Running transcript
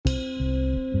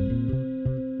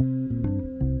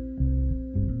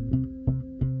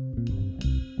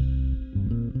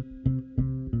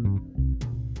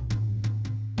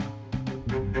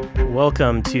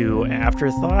Welcome to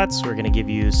Afterthoughts. We're going to give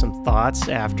you some thoughts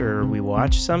after we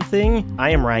watch something.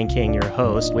 I am Ryan King, your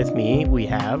host. With me, we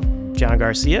have John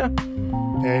Garcia.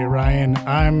 Hey, Ryan.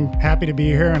 I'm happy to be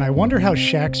here, and I wonder how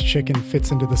Shaq's Chicken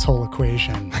fits into this whole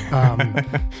equation.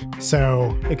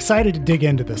 So excited to dig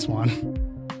into this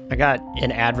one. I got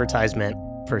an advertisement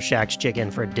for Shaq's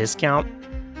Chicken for a discount,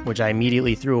 which I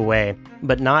immediately threw away,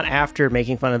 but not after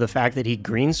making fun of the fact that he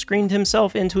green screened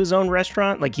himself into his own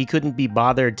restaurant. Like, he couldn't be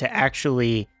bothered to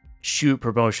actually shoot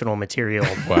promotional material.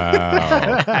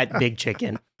 Wow. At Big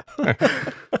Chicken. And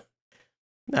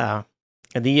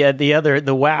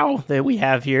the wow that we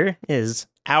have here is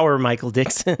our Michael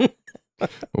Dixon.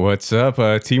 What's up?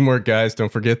 Teamwork, guys.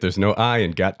 Don't forget, there's no I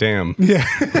in goddamn. Yeah.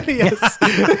 Yes.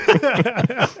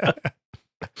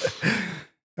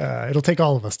 It'll take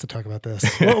all of us to talk about this.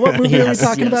 What movie are we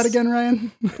talking about again,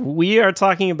 Ryan? We are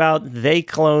talking about They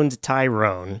Cloned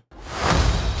Tyrone.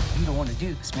 You don't want to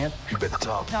do this, man. You better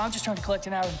talk. No, I'm just trying to collect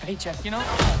an hourly paycheck, you know?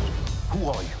 Who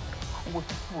are you?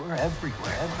 We're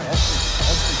everywhere.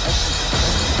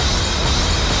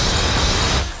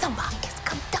 Somebody is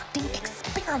conducting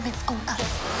experiments on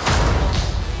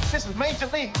us. This is Major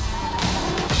League.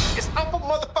 It's Uncle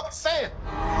Motherfucker Sam.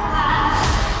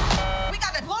 We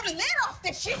gotta blow the lid off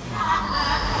this shit.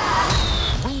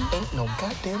 We ain't no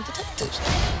goddamn detectives. Yo,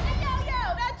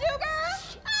 that you, girl?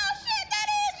 Oh, shit, that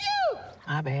is you.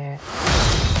 My bad.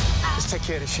 Let's take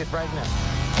care of this shit right now.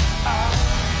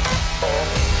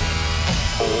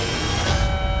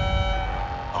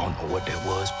 I don't know what that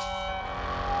was,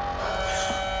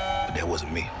 but that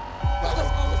wasn't me.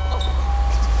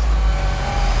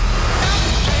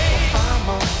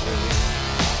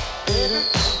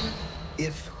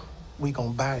 If we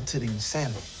gonna buy it to the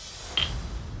ensemble,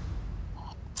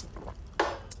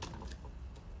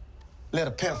 let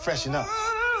a pimp freshen up.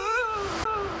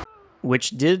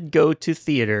 Which did go to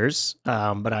theaters,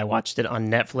 but I watched it on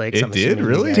Netflix. It did?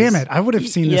 Really? Damn it. I would have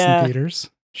seen this in theaters.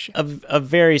 A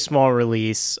very small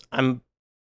release.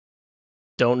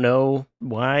 Don't know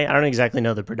why. I don't exactly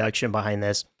know the production behind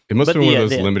this. It must have been one of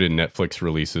those limited Netflix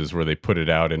releases where they put it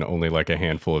out in only like a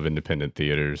handful of independent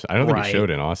theaters. I don't think it showed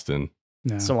in Austin.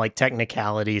 No. Some like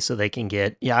technicality so they can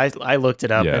get... Yeah, I looked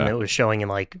it up and it was showing in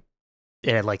like...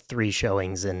 It had like 3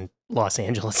 showings in Los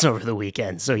Angeles over the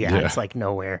weekend. So yeah. It's like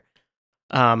nowhere.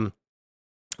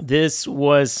 This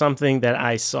was something that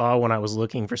I saw when I was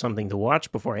looking for something to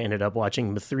watch before I ended up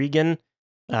watching Mithrigan,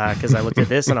 because I looked at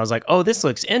this and I was like, oh, this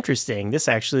looks interesting. This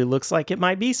actually looks like it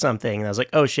might be something. And I was like,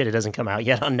 oh shit, it doesn't come out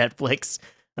yet on Netflix.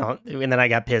 And then I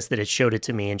got pissed that it showed it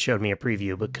to me and showed me a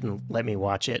preview, but couldn't let me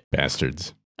watch it.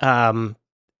 Bastards.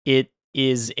 It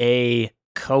is a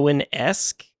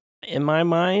Coen-esque, in my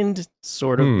mind,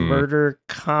 sort of murder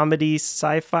comedy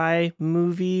sci-fi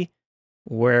movie,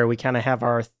 where we kind of have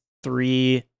our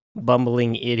 3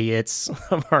 bumbling idiots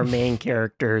of our main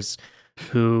characters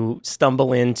who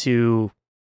stumble into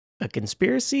a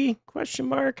conspiracy, ?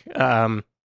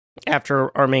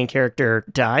 After our main character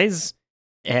dies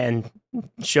and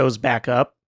shows back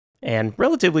up. And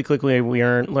relatively quickly we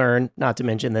learn, not to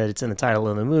mention that it's in the title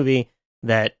of the movie,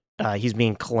 that he's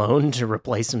being cloned to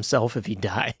replace himself if he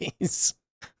dies.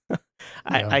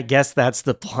 I guess that's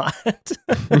the plot.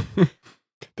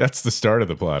 That's the start of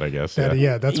the plot, I guess.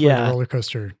 That's where the roller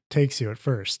coaster takes you at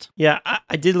first. Yeah,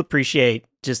 I did appreciate,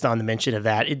 just on the mention of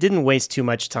that, it didn't waste too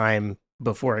much time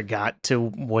before it got to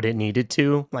what it needed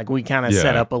to. Like, we kind of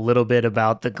set up a little bit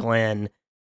about the Glen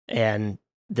and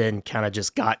then kind of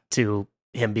just got to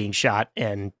him being shot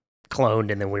and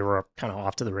cloned, and then we were kind of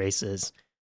off to the races.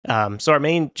 So our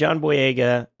main, John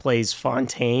Boyega, plays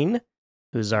Fontaine,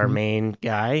 who's our main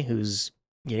guy who's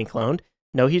getting cloned.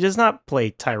 No, he does not play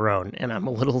Tyrone, and I'm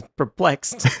a little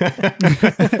perplexed.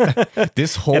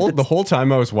 The whole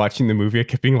time I was watching the movie, I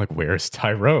kept being like, where's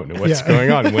Tyrone? What's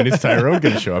going on? When is Tyrone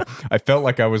going to show up? I felt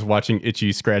like I was watching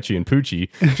Itchy, Scratchy, and Poochie,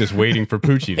 just waiting for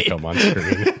Poochie to come on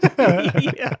screen.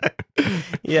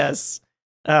 Yes.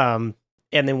 And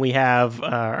then we have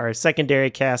our secondary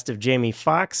cast of Jamie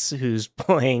Foxx, who's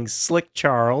playing Slick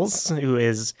Charles, who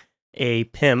is a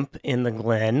pimp in the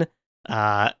Glen.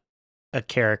 Quite a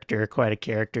character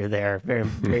there. Very,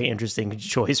 very interesting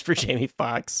choice for Jamie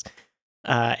Foxx.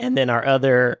 And then our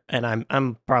other, and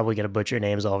I'm probably going to butcher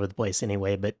names all over the place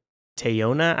anyway, but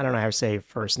Tayona, I don't know how to say her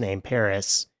first name,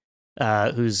 Paris,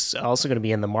 who's also going to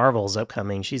be in the Marvels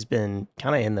upcoming. She's been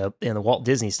kind of in the Walt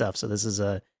Disney stuff, so this is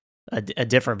a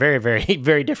different, very, very,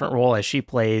 very different role, as she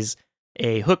plays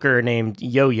a hooker named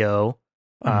Yo-Yo,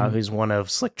 who's one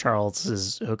of Slick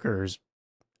Charles's hookers,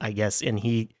 I guess, and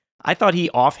I thought he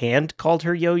offhand called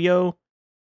her Yo-Yo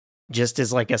just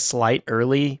as like a slight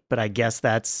early, but I guess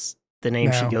that's the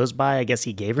name she No. goes by. I guess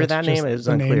he gave her That's that just name. It was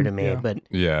the unclear name, to me, yeah. but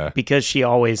Yeah. because she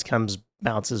always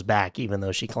bounces back, even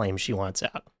though she claims she wants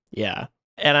out. Yeah.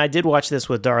 And I did watch this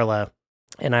with Darla,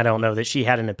 and I don't know that she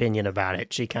had an opinion about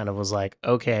it. She kind of was like,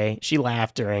 okay. She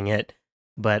laughed during it,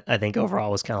 but I think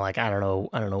overall was kind of like, I don't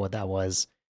know what that was.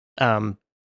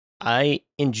 I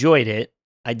enjoyed it.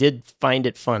 I did find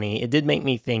it funny. It did make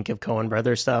me think of Coen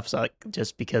Brothers stuff, so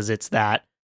just because it's that.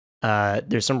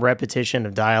 There's some repetition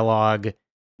of dialogue.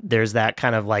 There's that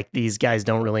kind of like these guys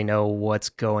don't really know what's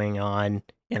going on,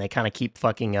 and they kind of keep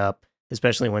fucking up,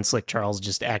 especially when Slick Charles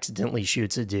just accidentally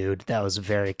shoots a dude. That was a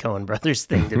very Coen Brothers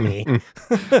thing to me.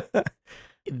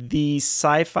 The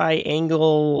sci-fi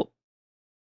angle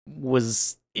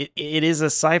was... It is a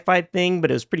sci-fi thing, but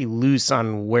it was pretty loose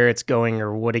on where it's going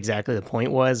or what exactly the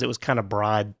point was. It was kind of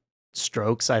broad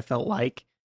strokes, I felt like.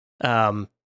 I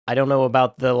don't know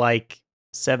about the like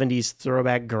 70s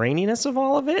throwback graininess of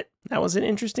all of it. That was an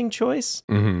interesting choice.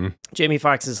 Mm-hmm. Jamie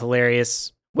Foxx is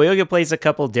hilarious. Boyega plays a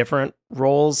couple different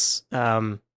roles,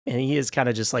 and he has kind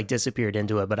of just like disappeared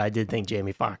into it, but I did think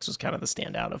Jamie Foxx was kind of the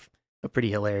standout of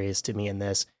pretty hilarious to me in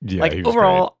this. Yeah, like he was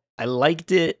overall, I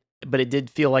liked it, but it did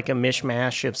feel like a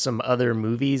mishmash of some other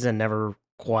movies and never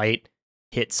quite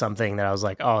hit something that I was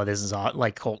like, oh, this is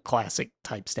like cult classic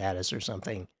type status or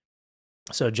something.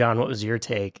 So, John, what was your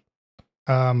take?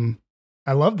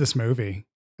 I love this movie.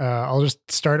 I'll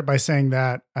just start it by saying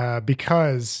that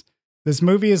because this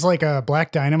movie is like a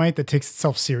Black Dynamite that takes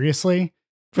itself seriously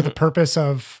for the purpose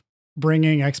of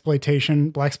bringing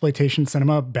blaxploitation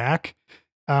cinema back.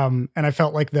 And I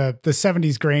felt like the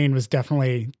 70s grain was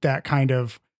definitely that kind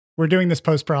of, we're doing this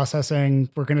post-processing,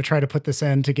 we're going to try to put this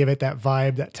in to give it that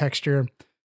vibe, that texture.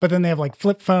 But then they have like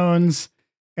flip phones,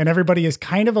 and everybody is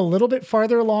kind of a little bit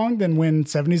farther along than when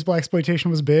 70s blaxploitation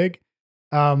was big.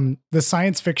 The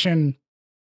science fiction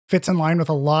fits in line with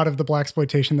a lot of the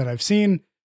blaxploitation that I've seen,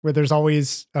 where there's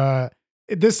always,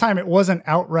 this time it wasn't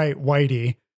outright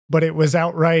whitey, but it was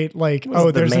outright like,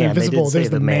 there's an invisible, there's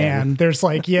the man. There's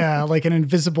like, yeah, like an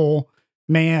invisible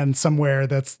man somewhere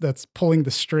that's pulling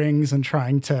the strings and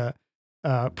trying to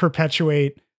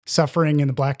perpetuate suffering in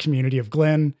the Black community of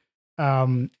Glen.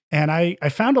 And I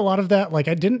found a lot of that. Like,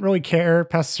 I didn't really care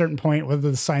past a certain point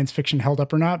whether the science fiction held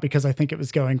up or not, because I think it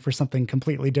was going for something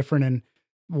completely different in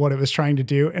what it was trying to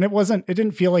do. And it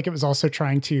didn't feel like it was also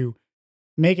trying to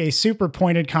make a super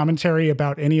pointed commentary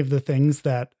about any of the things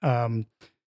that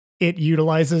it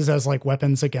utilizes as like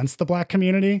weapons against the Black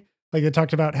community. Like, they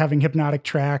talked about having hypnotic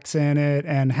tracks in it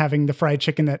and having the fried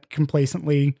chicken that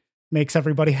complacently makes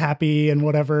everybody happy and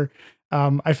whatever.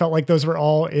 I felt like those were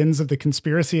all ends of the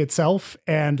conspiracy itself,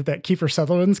 and that Kiefer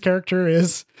Sutherland's character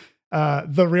is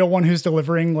the real one who's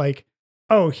delivering like,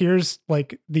 oh, here's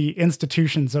like the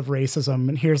institutions of racism,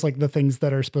 and here's like the things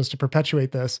that are supposed to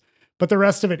perpetuate this. But the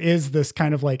rest of it is this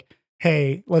kind of like,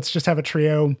 hey, let's just have a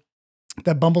trio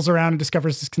that bumbles around and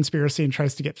discovers this conspiracy and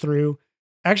tries to get through.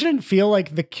 I actually didn't feel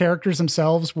like the characters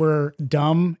themselves were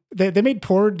dumb. They made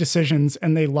poor decisions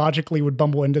and they logically would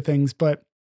bumble into things, but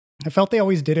I felt they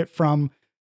always did it from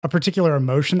a particular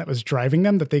emotion that was driving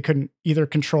them that they couldn't either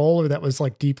control or that was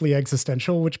like deeply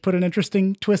existential, which put an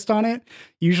interesting twist on it.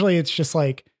 Usually it's just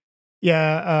like,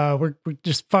 yeah, we're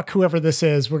just fuck whoever this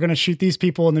is. We're going to shoot these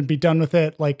people and then be done with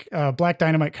it. Like Black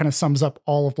Dynamite kind of sums up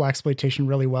all of blaxploitation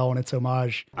really well in its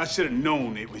homage. I should have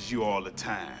known it was you all the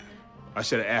time. I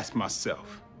should have asked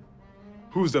myself,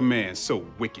 who's a man so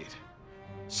wicked,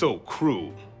 so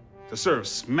cruel, to serve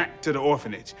smack to the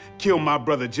orphanage, kill my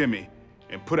brother Jimmy,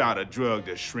 and put out a drug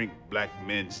to shrink Black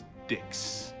men's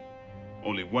dicks?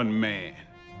 Only one man,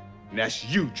 and that's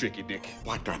you, Tricky Dick.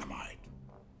 Black Dynamite.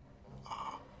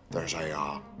 There's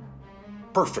a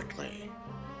perfectly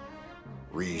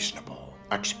reasonable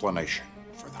explanation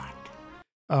for that.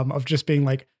 Of just being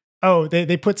like, oh,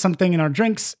 they put something in our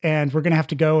drinks and we're going to have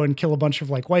to go and kill a bunch of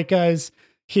like white guys.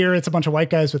 Here, it's a bunch of white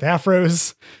guys with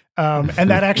afros. And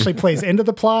that actually plays into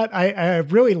the plot. I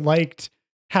really liked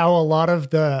how a lot of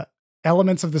the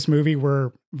elements of this movie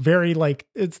were very like,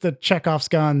 it's the Chekhov's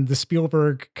gun, the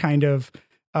Spielberg kind of,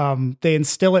 they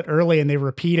instill it early and they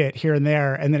repeat it here and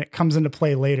there, and then it comes into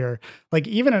play later. Like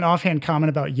even an offhand comment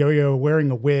about Yo-Yo wearing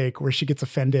a wig where she gets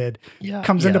offended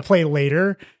comes into play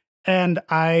later. And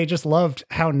I just loved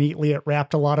how neatly it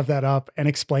wrapped a lot of that up and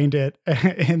explained it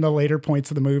in the later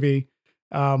points of the movie.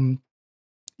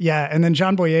 Yeah. And then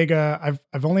John Boyega,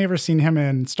 I've only ever seen him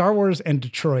in Star Wars and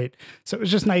Detroit. So it was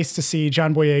just nice to see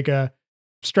John Boyega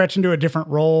stretch into a different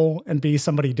role and be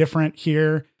somebody different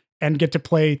here and get to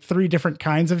play three different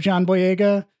kinds of John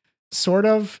Boyega. Sort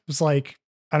of. It was like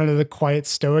I don't know, the quiet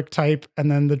stoic type, and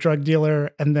then the drug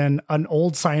dealer, and then an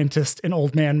old scientist in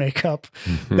old man makeup.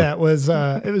 That was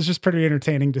it was just pretty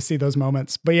entertaining to see those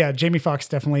moments. But yeah, Jamie Foxx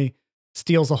definitely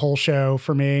steals the whole show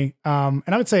for me. And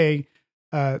I would say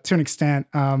to an extent,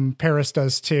 Paris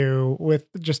does too, with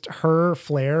just her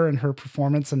flair and her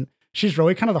performance. And she's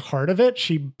really kind of the heart of it.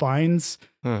 She binds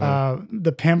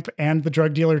the pimp and the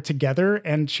drug dealer together,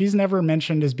 and she's never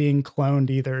mentioned as being cloned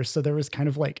either. So there was kind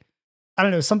of like, I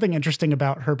don't know, something interesting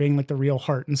about her being like the real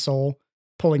heart and soul,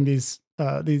 pulling these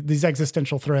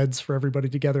existential threads for everybody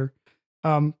together.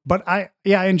 But I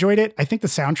enjoyed it. I think the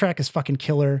soundtrack is fucking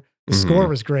killer. The score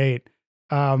was great.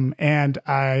 And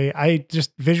I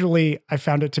just visually, I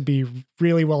found it to be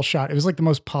really well shot. It was like the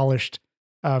most polished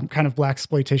kind of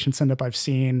blaxploitation send-up I've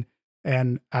seen.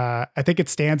 And I think it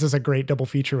stands as a great double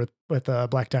feature with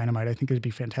Black Dynamite. I think it'd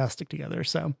be fantastic together.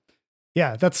 So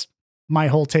yeah, that's my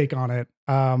whole take on it.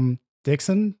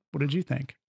 Dixon, what did you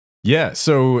think? Yeah,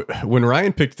 so when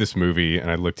Ryan picked this movie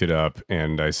and I looked it up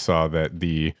and I saw that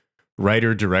the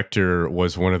writer-director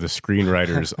was one of the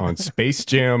screenwriters on Space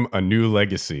Jam: A New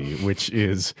Legacy, which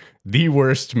is the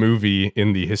worst movie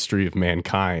in the history of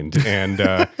mankind. And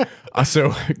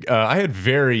so I had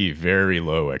very, very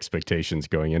low expectations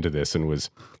going into this and was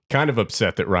kind of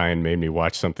upset that Ryan made me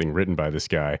watch something written by this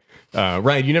guy.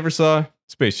 Ryan, you never saw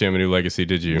Space Jam: A New Legacy,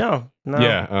 did you? No.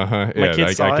 Yeah, My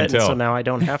kids saw I can it, tell. and so now I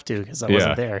don't have to because I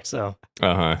wasn't there. So.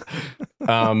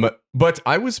 But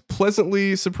I was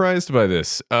pleasantly surprised by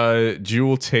this.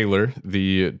 Jewel Taylor,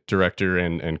 the director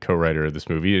and co-writer of this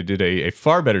movie, did a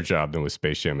far better job than with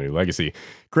Space Jam: A New Legacy.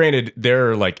 Granted,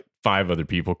 there are like 5 other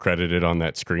people credited on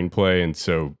that screenplay, and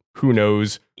so who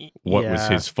knows what was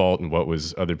his fault and what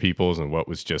was other people's and what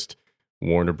was just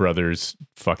Warner Brothers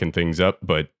fucking things up.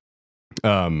 But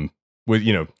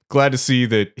glad to see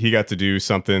that he got to do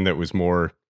something that was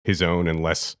more his own and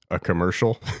less a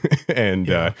commercial. And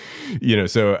I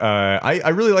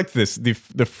really liked this. The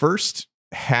first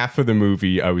half of the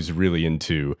movie I was really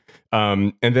into.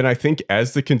 And then I think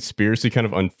as the conspiracy kind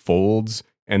of unfolds,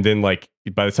 and then like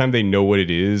by the time they know what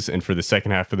it is, and for the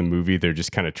second half of the movie, they're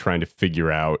just kind of trying to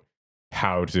figure out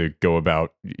how to go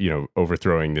about,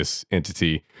 overthrowing this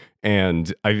entity.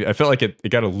 And I felt like it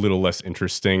got a little less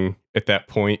interesting at that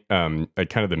point. Like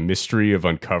kind of the mystery of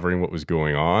uncovering what was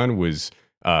going on was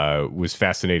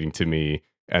fascinating to me.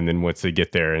 And then once they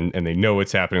get there and they know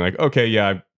what's happening, like, okay,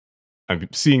 yeah, I'm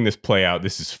seeing this play out.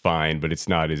 This is fine, but it's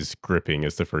not as gripping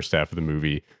as the first half of the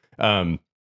movie.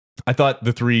 I thought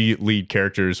the 3 lead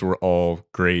characters were all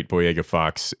great. Boyega,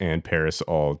 Fox, and Paris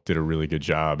all did a really good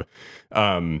job.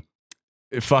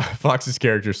 Fox's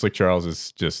character, Slick Charles,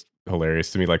 is just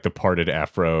hilarious to me. Like the parted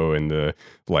afro and the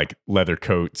like leather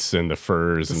coats and the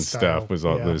furs and stuff was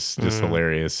just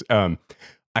hilarious.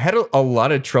 I had a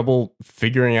lot of trouble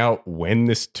figuring out when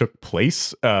this took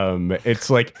place. It's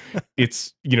like,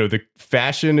 the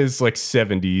fashion is like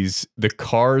 70s. The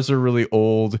cars are really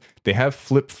old. They have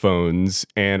flip phones.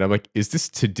 And I'm like, is this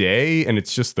today? And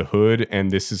it's just the hood. And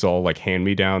this is all like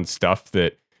hand-me-down stuff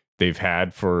that they've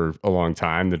had for a long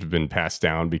time that have been passed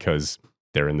down because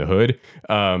they're in the hood.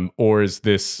 Or is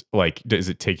this like, is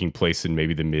it taking place in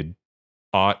maybe the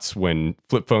mid-aughts when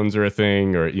flip phones are a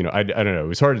thing? Or, I don't know. It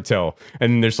was hard to tell.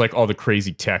 And then there's like all the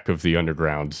crazy tech of the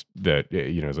underground that,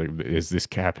 it's like, is this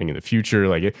happening in the future?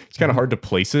 Like it's kind of hard to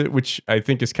place it, which I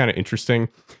think is kind of interesting.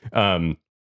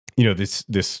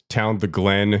 This town, the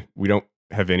Glen, we don't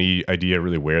have any idea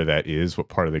really where that is, what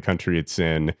part of the country it's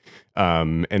in.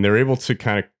 And they're able to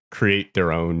kind of create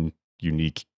their own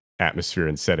unique atmosphere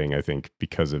and setting, I think,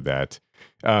 because of that.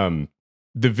 The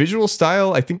visual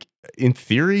style, I think, in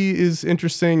theory, is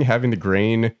interesting, having the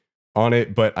grain on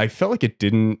it, but I felt like it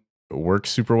didn't work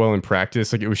super well in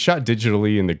practice. Like it was shot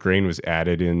digitally and the grain was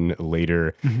added in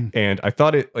later. And I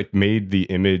thought it like made the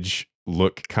image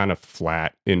look kind of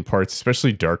flat in parts,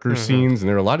 especially darker scenes. And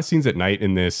there are a lot of scenes at night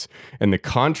in this, and the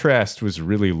contrast was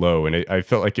really low. And I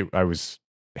felt like I was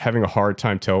having a hard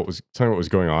time telling what was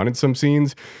going on in some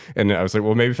scenes. And I was like,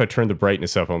 well, maybe if I turn the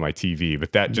brightness up on my TV,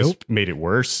 but that just made it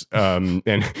worse. And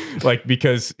like,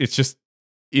 because it's just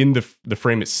in the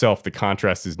frame itself, the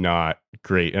contrast is not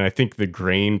great. And I think the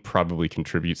grain probably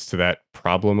contributes to that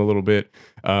problem a little bit.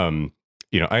 I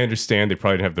understand they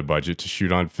probably didn't have the budget to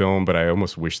shoot on film, but I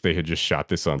almost wish they had just shot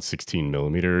this on 16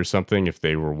 millimeter or something if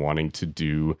they were wanting to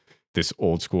do this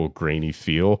old school grainy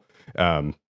feel.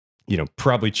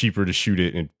 Probably cheaper to shoot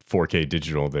it in 4K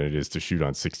digital than it is to shoot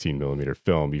on 16 millimeter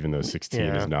film, even though 16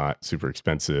 is not super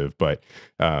expensive. But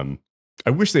I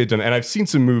wish they had done that. And I've seen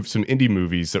some indie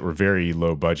movies that were very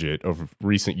low budget over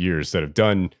recent years that have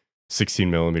done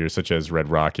 16 millimeters, such as Red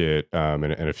Rocket and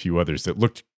a few others that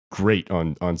looked great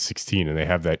on 16, and they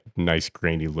have that nice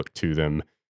grainy look to them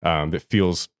that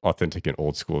feels authentic and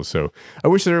old school. So I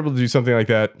wish they were able to do something like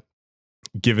that.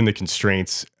 Given the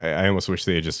constraints, I almost wish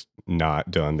they had just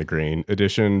not done the grain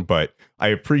edition, but I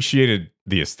appreciated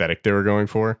the aesthetic they were going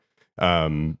for.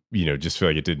 Just feel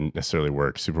like it didn't necessarily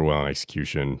work super well in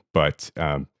execution, but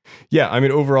yeah, I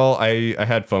mean, overall, I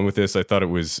had fun with this. I thought it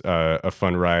was a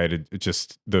fun ride.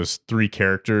 Just those three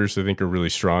characters, I think, are really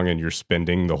strong, and you're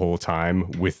spending the whole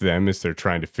time with them as they're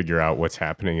trying to figure out what's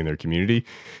happening in their community.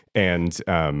 And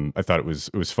I thought it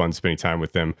was fun spending time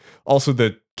with them. Also,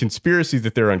 the conspiracy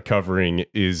that they're uncovering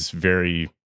is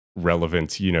very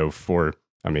relevant, for,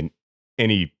 I mean,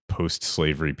 any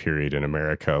post-slavery period in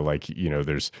America. Like,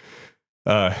 there's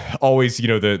always,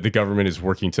 the government is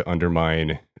working to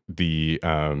undermine the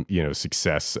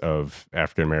success of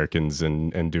African Americans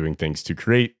and doing things to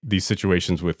create these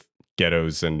situations with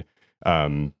ghettos and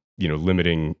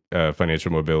limiting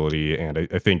financial mobility. And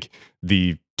I think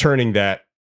the turning that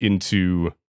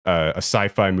into a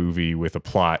sci-fi movie with a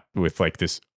plot with like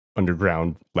this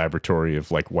underground laboratory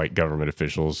of like white government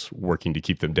officials working to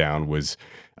keep them down was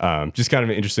just kind of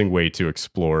an interesting way to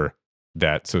explore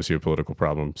that socio-political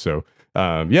problem. So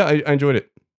I enjoyed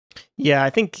it. Yeah, I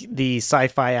think the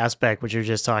sci-fi aspect, which you're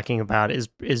just talking about, is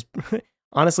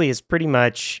honestly is pretty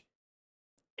much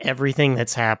everything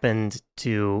that's happened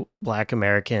to Black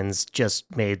Americans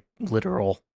just made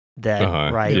literal. That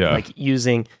right, yeah. Like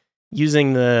using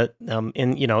the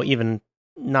even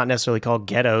not necessarily called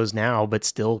ghettos now, but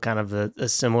still kind of a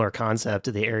similar concept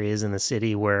to the areas in the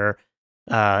city where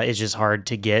it's just hard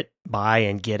to get by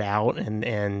and get out,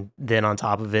 and then on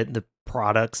top of it, the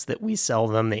products that we sell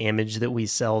them, the image that we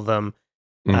sell them.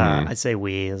 I say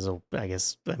we, I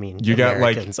guess, I mean, you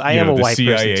Americans. got like, I am a white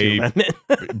CIA, person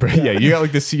too. Yeah, you got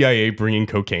like the CIA bringing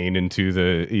cocaine into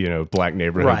the black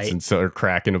neighborhoods, right, and so, or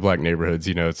crack into black neighborhoods.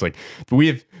 It's like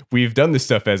we've done this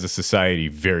stuff as a society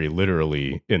very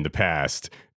literally in the past,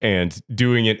 and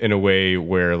doing it in a way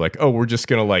where like, oh, we're just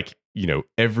gonna like,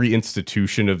 every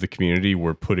institution of the community,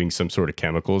 we're putting some sort of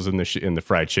chemicals in the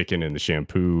fried chicken and the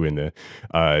shampoo and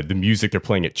the music they're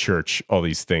playing at church, all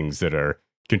these things that are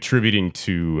contributing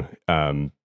to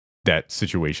that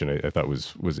situation. I thought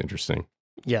was interesting.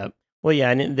 Yeah. Well,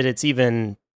 yeah, and that it's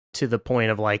even to the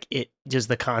point of like it just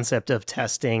the concept of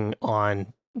testing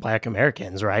on Black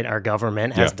Americans, right? Our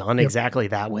government has done exactly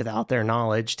that without their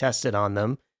knowledge, tested on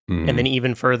them. And then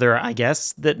even further, I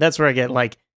guess that's where I get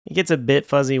like, it gets a bit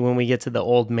fuzzy when we get to the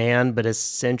old man, but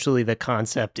essentially the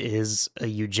concept is a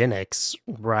eugenics,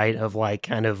 right? Of like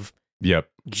kind of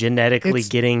genetically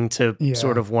getting to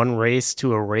sort of one race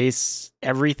to erase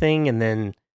everything. And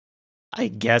then I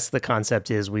guess the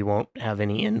concept is we won't have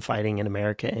any infighting in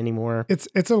America anymore. It's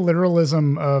a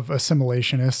literalism of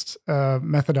assimilationist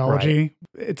methodology.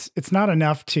 Right. It's not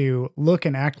enough to look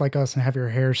and act like us and have your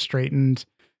hair straightened.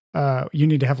 You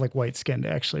need to have like white skin to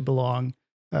actually belong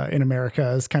in America,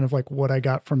 is kind of like what I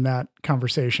got from that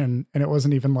conversation. And it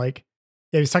wasn't even like,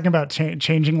 he was talking about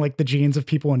changing like the genes of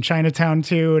people in Chinatown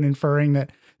too, and inferring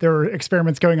that there were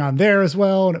experiments going on there as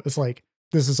well. And it was like,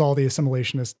 this is all the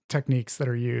assimilationist techniques that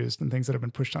are used and things that have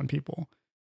been pushed on people.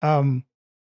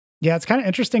 It's kind of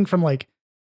interesting from like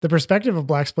the perspective of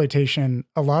blaxploitation.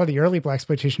 A lot of the early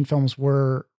blaxploitation films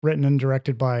were written and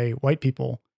directed by white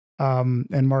people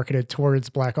and marketed towards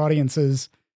Black audiences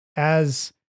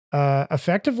as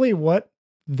effectively what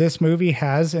this movie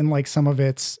has in like some of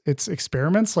its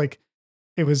experiments. Like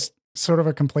it was sort of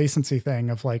a complacency thing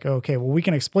of like, okay, well, we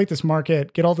can exploit this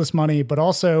market, get all this money, but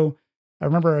also I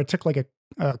remember I took like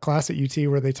a class at UT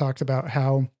where they talked about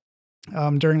how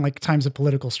during like times of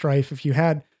political strife, if you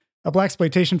had a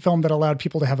blaxploitation film that allowed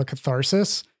people to have a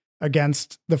catharsis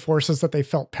against the forces that they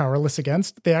felt powerless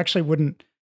against, they actually wouldn't,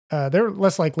 they're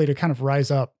less likely to kind of rise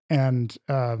up and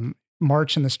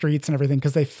march in the streets and everything,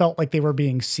 because they felt like they were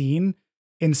being seen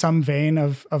in some vein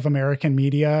of American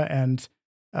media, and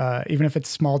even if it's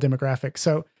small demographic.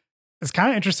 So it's kind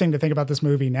of interesting to think about this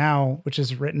movie now, which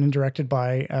is written and directed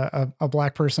by a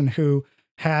Black person who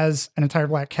has an entire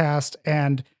Black cast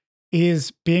and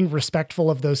is being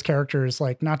respectful of those characters.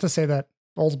 Like, not to say that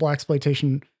old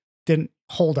blaxploitation didn't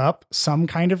hold up some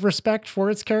kind of respect for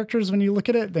its characters. When you look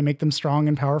at it, they make them strong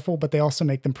and powerful, but they also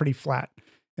make them pretty flat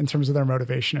in terms of their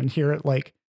motivation. And here,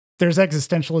 like, there's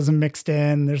existentialism mixed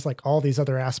in. There's like all these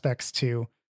other aspects to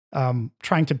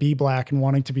trying to be Black and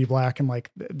wanting to be Black, and like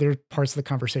there are parts of the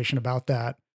conversation about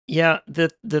that. Yeah,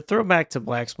 the throwback to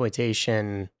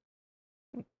blaxploitation,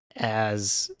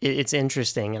 as it's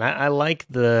interesting, and I like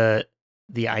the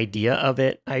idea of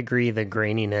it. I agree, the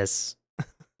graininess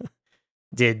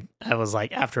I was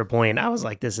like, after a point, I was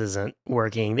like, this isn't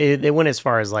working. They went as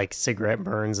far as like cigarette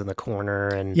burns in the corner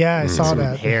and Yeah, I saw some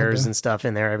that. hairs and stuff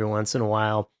in there every once in a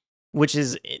while, which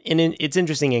is, and it's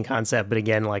interesting in concept, but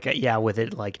again, like, yeah, with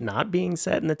it like not being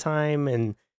set in the time,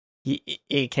 and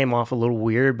it came off a little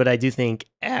weird. But I do think,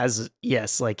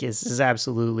 yes, like this is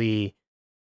absolutely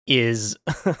is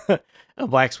a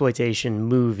blaxploitation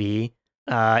movie,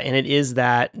 and it is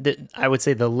that I would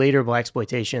say the later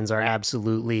blaxploitations are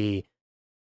absolutely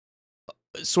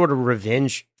sort of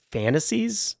revenge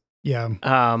fantasies. Yeah.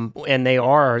 And they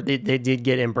did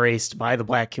get embraced by the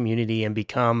black community and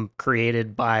become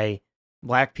created by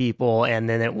black people. And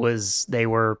then they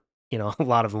were, a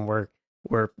lot of them were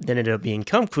then ended up being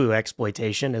kung fu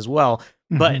exploitation as well.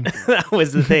 But that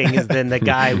was the thing, is then the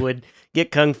guy would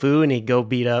get kung fu and he'd go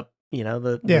beat up,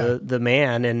 the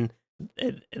man. And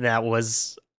that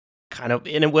was kind of,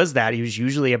 and it was that he was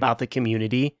usually about the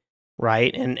community,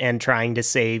 right? And trying to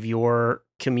save your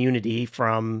community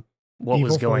from what Evil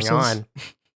was going forces. on.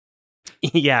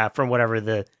 Yeah, from whatever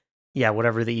the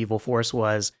evil force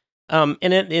was. And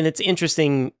it's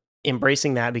interesting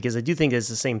embracing that, because I do think it's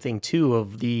the same thing too,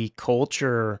 of the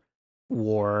culture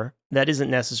war that isn't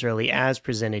necessarily as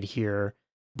presented here,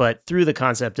 but through the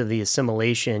concept of the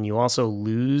assimilation, you also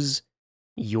lose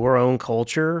your own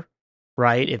culture,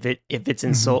 right? If it's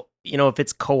if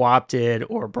it's co-opted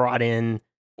or brought in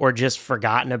or just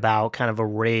forgotten about, kind of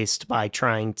erased by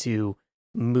trying to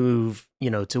move,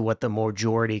 to what the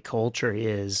majority culture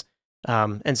is.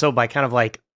 And so by kind of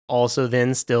like also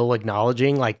then still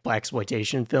acknowledging like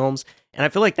blaxploitation films, and I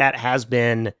feel like that has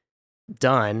been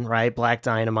done, right? Black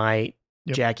Dynamite,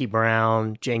 Yep. Jackie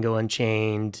Brown, Django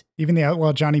Unchained. Even the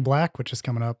Outlaw Johnny Black, which is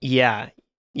coming up. Yeah.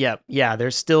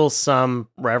 There's still some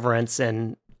reverence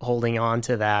and holding on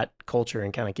to that culture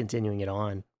and kind of continuing it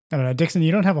on. I don't know, Dixon,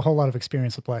 you don't have a whole lot of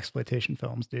experience with blaxploitation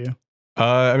films, do you?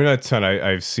 I mean, a ton.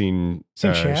 I've seen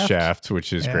Shaft? Shaft,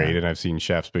 which is Yeah. great, and I've seen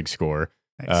Shaft's Big Score,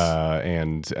 Nice.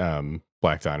 and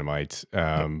Black Dynamite.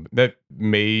 That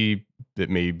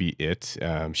may be it.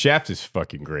 Shaft is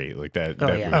fucking great. Like that. Oh,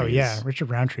 that yeah. movie Oh yeah, is Richard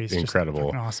Roundtree is incredible. just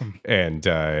fucking awesome. And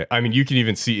I mean, you can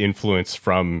even see influence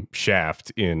from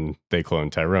Shaft in They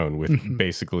Cloned Tyrone with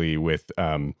basically with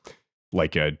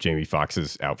like Jamie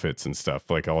Foxx's outfits and stuff.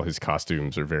 Like all his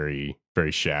costumes are very,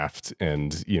 very Shaft,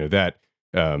 and that.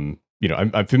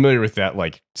 I'm familiar with that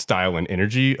like style and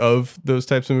energy of those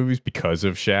types of movies because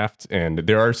of Shaft. And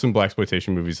there are some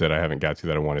blaxploitation movies that I haven't got to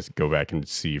that I want to go back and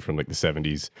see from like the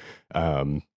 70s.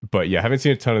 But yeah, I haven't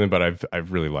seen a ton of them, but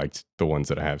I've really liked the ones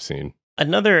that I have seen.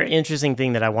 Another interesting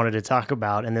thing that I wanted to talk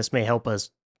about, and this may help us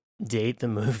date the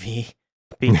movie,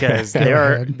 because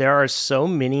there are so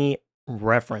many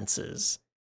references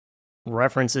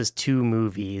to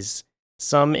movies,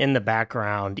 some in the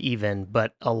background even,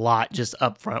 but a lot just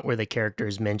up front where the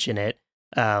characters mention it.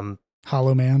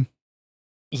 Hollow Man.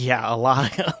 Yeah, a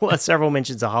lot, several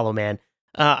mentions of Hollow Man.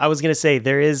 I was going to say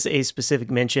there is a specific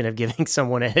mention of giving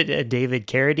someone a David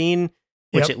Carradine,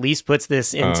 which Yep. at least puts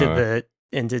this into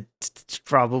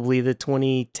probably the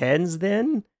 2010s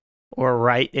then, or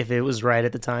right, if it was right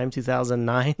at the time,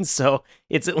 2009. So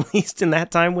it's at least in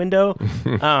that time window.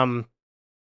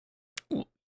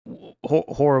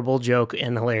 Horrible joke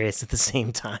and hilarious at the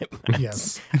same time.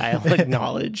 Yes. I'll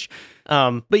acknowledge.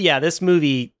 But yeah, this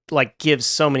movie like gives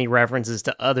so many references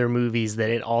to other movies that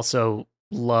it also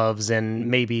loves, and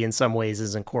maybe in some ways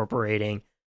is incorporating.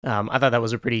 I thought that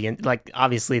was a pretty, like,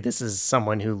 obviously this is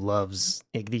someone who loves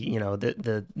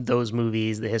those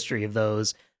movies, the history of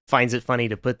those, finds it funny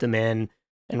to put them in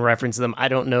and reference them. I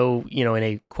don't know, in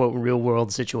a quote real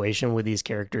world situation with these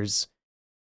characters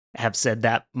have said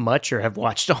that much or have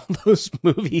watched all those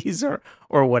movies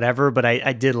or whatever, but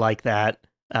I did like that,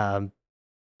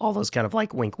 all those kind of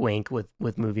like wink wink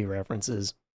with movie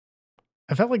references.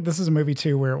 I felt like this is a movie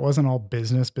too where it wasn't all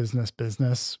business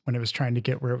when it was trying to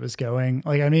get where it was going.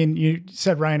 Like, I mean, you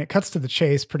said, Ryan, it cuts to the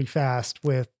chase pretty fast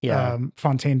with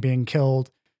Fontaine being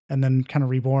killed and then kind of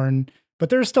reborn, but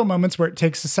there's still moments where it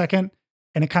takes a second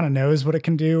and it kind of knows what it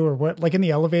can do, or what, like in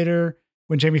the elevator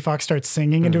when Jamie Foxx starts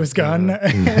singing into his gun,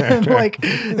 and like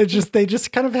they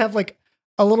just kind of have like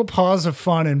a little pause of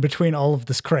fun in between all of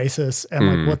this crisis and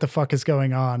like what the fuck is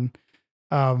going on.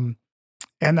 And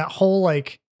that whole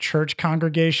like church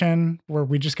congregation where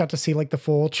we just got to see like the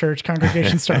full church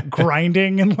congregation start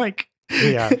grinding and like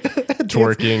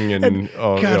twerking and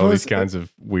all these kinds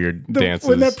of weird dances.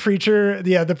 When that preacher,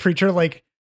 the preacher like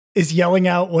is yelling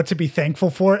out what to be thankful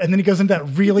for, and then he goes into that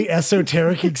really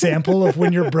esoteric example of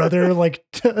when your brother like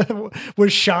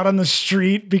was shot on the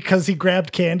street because he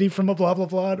grabbed candy from a blah blah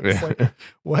blah. It's like,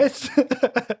 what?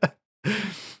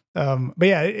 But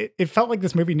yeah, it felt like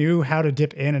this movie knew how to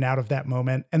dip in and out of that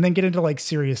moment and then get into like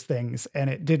serious things, and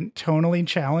it didn't tonally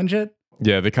challenge it.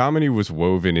 Yeah, the comedy was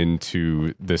woven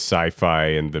into the sci-fi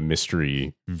and the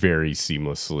mystery very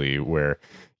seamlessly, where,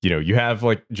 you know, you have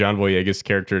like John Boyega's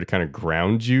character to kind of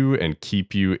ground you and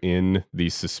keep you in the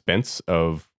suspense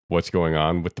of what's going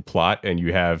on with the plot, and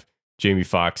you have Jamie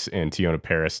Foxx and Teyonah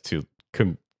Parris to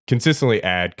consistently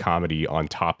add comedy on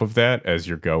top of that as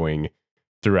you're going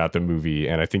throughout the movie,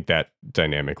 and I think that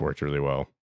dynamic worked really well.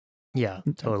 Yeah,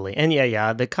 totally. And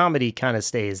yeah, the comedy kind of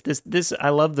stays. This I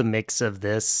love the mix of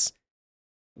this,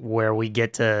 where we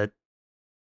get to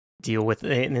deal with,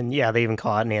 and then, yeah, they even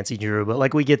call it Nancy Drew, but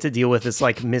like we get to deal with this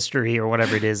like mystery or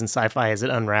whatever it is in sci-fi as it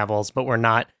unravels, but we're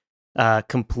not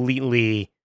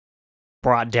completely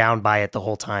brought down by it the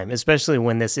whole time, especially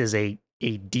when this is a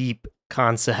deep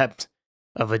concept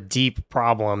of a deep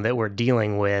problem that we're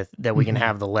dealing with, that we can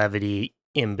have the levity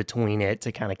in between it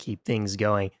to kind of keep things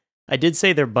going. I did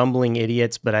say they're bumbling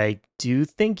idiots, but I do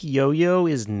think Yo-Yo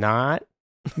is not.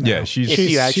 Yeah, if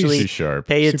you actually she's sharp.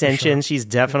 pay Super attention, sharp. she's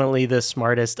definitely the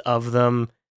smartest of them,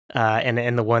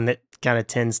 and the one that kind of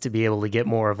tends to be able to get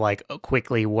more of like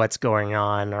quickly what's going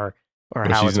on or But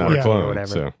how she's it's not working a clone, or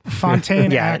whatever. so Fontaine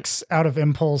Yeah. acts out of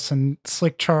impulse, and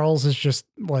Slick Charles is just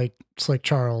like Slick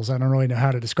Charles. I don't really know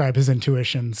how to describe his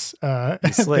intuitions.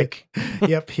 He's slick.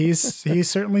 Yep, he's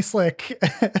certainly slick.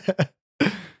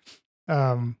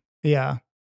 Yeah.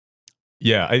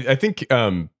 yeah, I think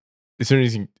it's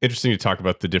interesting to talk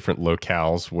about the different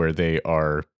locales where they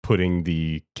are putting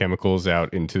the chemicals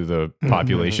out into the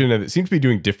population, and it seems to be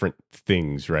doing different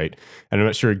things, right? And I'm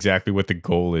not sure exactly what the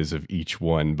goal is of each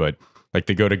one, but like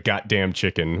they go to Goddamn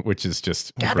Chicken, which is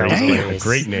just God, great, that was like, a hilarious.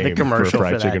 great The name for a commercial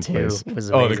fried for that, chicken too, place. was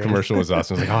Oh, the amazing. commercial was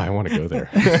awesome. I was like, oh, I want to go there.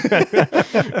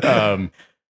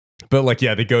 But like,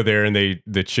 yeah, they go there and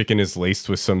the chicken is laced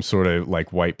with some sort of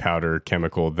like white powder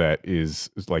chemical that is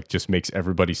like just makes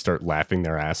everybody start laughing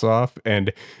their ass off.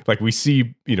 And like we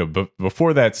see, you know,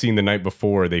 before that scene the night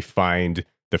before, they find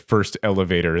the first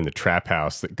elevator in the trap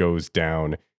house that goes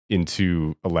down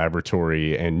into a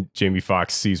laboratory, and Jamie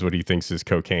Foxx sees what he thinks is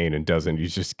cocaine and doesn't. He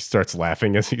just starts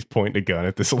laughing as he's pointing a gun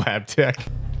at this lab tech.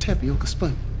 Tapioca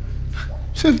spun.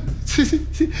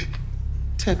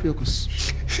 Tapioca.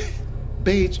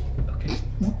 Beige. Okay.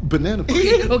 Banana.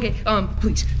 Okay,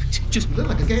 please, just You look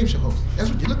like a game show host. That's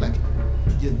what you look like.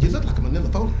 You look like a Manila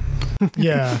Foley.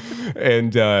 Yeah.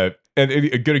 And a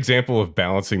good example of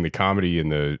balancing the comedy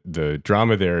and the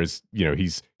drama there is, you know,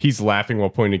 he's laughing while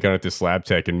pointing a gun at this lab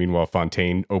tech, and meanwhile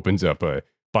Fontaine opens up a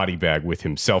body bag with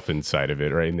himself inside of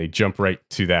it, right? And they jump right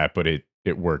to that, but it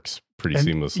works pretty And-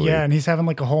 seamlessly. Yeah, and he's having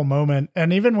like a whole moment.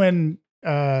 And even when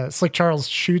Slick Charles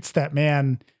shoots that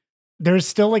man, there's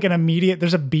still like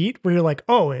there's a beat where you're like,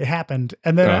 oh, it happened.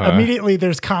 And then immediately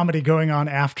there's comedy going on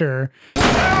after.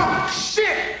 Oh,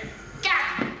 shit!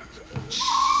 God! Shit!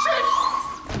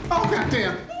 Oh,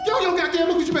 goddamn. Yo, goddamn,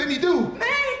 look what you made me do. Man,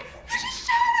 just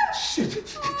shut up.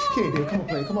 Shit. Okay, dude, come on,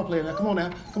 player. Come on, player. Now, come on now.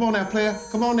 Come on now, player.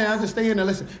 Come on now. Just stay in there.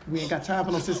 Listen, we ain't got time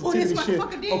for no sensitivity this shit.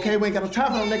 motherfucker did. Okay, we ain't got no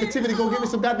time for no negativity. Go get me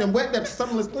some goddamn wet naps,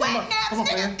 something. Let's clean up. Come on,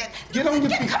 player. Get on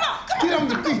your feet. Get on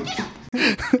your feet.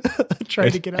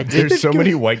 Trying to get out. There's so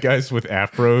many white guys with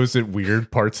afros at weird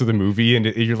parts of the movie, and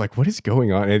you're like, what is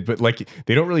going on? But like,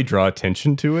 they don't really draw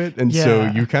attention to it, and so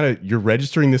Yeah. you're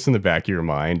registering this in the back of your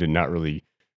mind and not really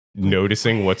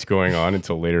noticing what's going on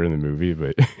until later in the movie.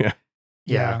 But yeah.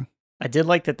 Yeah. I did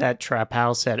like that trap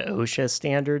house had OSHA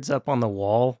standards up on the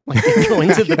wall. Like they go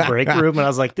into the break room, and I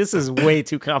was like, this is way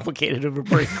too complicated of a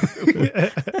break room.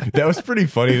 That was pretty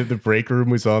funny that the break room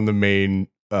was on the main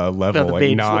level, the like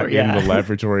main not floor, yeah. in the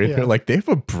laboratory. Yeah. They're like, they have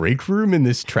a break room in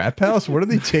this trap house? What are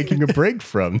they taking a break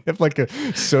from? They have like a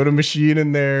soda machine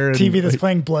in there. And TV that's like,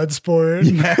 playing Bloodsport.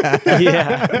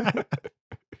 Yeah.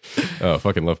 oh,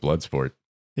 fucking love Bloodsport.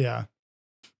 Yeah.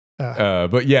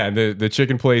 But yeah, the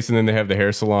chicken place, and then they have the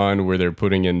hair salon where they're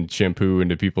putting in shampoo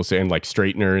into people's hair and like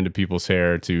straightener into people's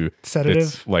hair to Sedative.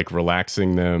 that's like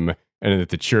relaxing them. And then at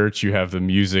the church, you have the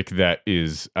music that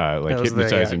is like That was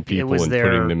hypnotizing it people was and their-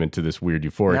 putting them into this weird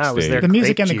euphoric No, it was state. their The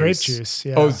music and the grape grape juice. juice.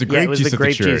 Yeah. Oh, it's the grape Yeah, it was juice the at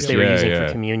grape the church. juice they were Yeah, using yeah.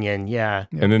 for communion. Yeah.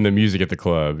 And then the music at the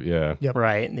club. Yeah. Yep.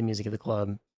 Right. And the music at the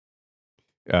club.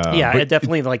 Yeah, It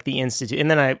definitely like the Institute.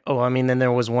 And then then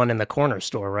there was one in the corner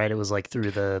store, right? It was like through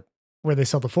the Where they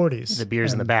sell the 40s.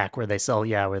 beers in the And- back where they sell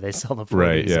the 40s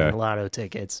Right, yeah. and lotto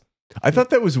tickets. I thought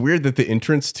that was weird that the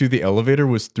entrance to the elevator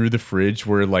was through the fridge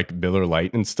where like Miller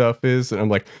Lite and stuff is. And I'm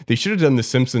like, they should have done the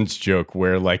Simpsons joke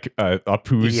where like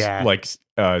Apu's like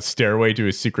stairway to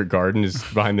his secret garden is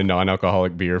behind the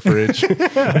non-alcoholic beer fridge.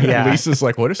 Lisa's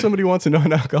like, what if somebody wants a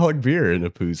non-alcoholic beer? And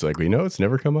Apu's like, we know it's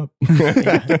never come up.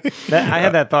 I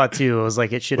had that thought too. It was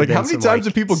like, it should have like, been how many times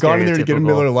have people gone in there to get a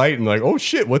Miller Lite and like, oh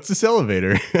shit, what's this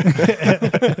elevator?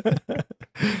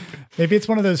 Maybe it's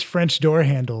one of those French door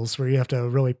handles where you have to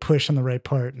really push on the right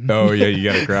part. Oh yeah, you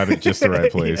got to grab it just the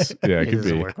right place. Yeah, it could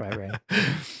be. Work right.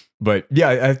 But yeah,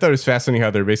 I thought it was fascinating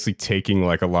how they're basically taking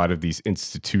like a lot of these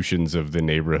institutions of the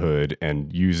neighborhood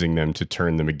and using them to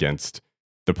turn them against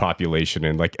the population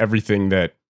and like everything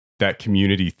that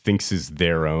community thinks is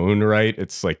their own, right?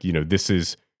 It's like, you know, this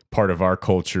is part of our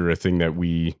culture, a thing that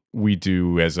we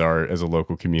do as a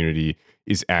local community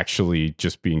is actually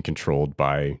just being controlled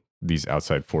by these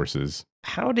outside forces.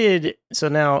 So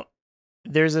now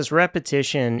there's this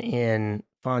repetition in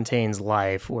Fontaine's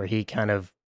life where he kind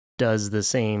of does the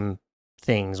same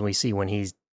things we see when he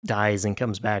dies and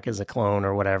comes back as a clone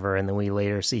or whatever, and then we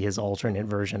later see his alternate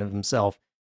version of himself.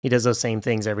 He does those same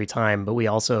things every time, but we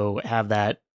also have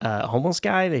that homeless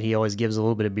guy that he always gives a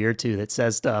little bit of beer to that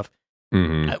says stuff.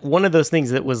 Mm-hmm. One of those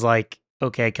things that was like,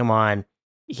 okay, come on.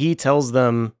 He tells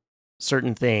them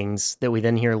certain things that we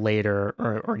then hear later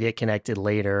or get connected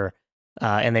later,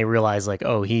 and they realize like,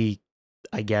 oh, he,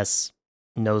 I guess,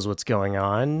 knows what's going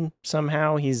on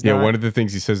somehow. One of the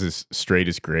things he says is straight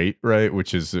is great, right?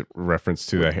 Which is a reference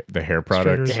to the hair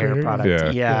product. The hair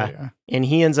product, yeah. And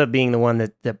he ends up being the one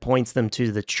that points them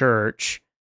to the church,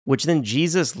 which then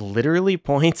Jesus literally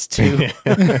points to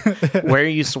where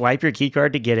you swipe your key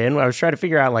card to get in. I was trying to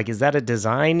figure out, like, is that a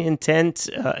design intent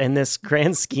in this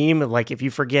grand scheme of, like, if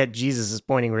you forget, Jesus is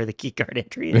pointing where the key card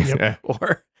entry is?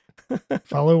 Or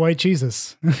follow white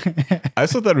Jesus. I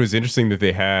also thought it was interesting that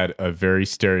they had a very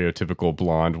stereotypical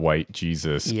blonde white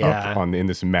Jesus up in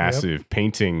this massive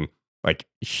painting, like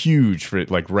huge for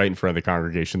like right in front of the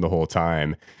congregation the whole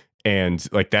time. And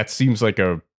like that seems like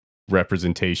a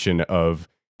representation of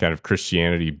kind of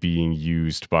Christianity being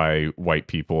used by white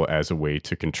people as a way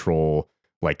to control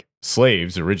like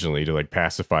slaves originally, to like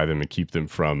pacify them and keep them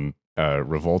from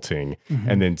revolting,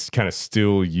 and then kind of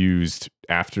still used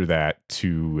after that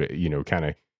to, you know, kind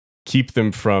of keep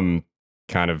them from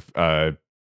kind of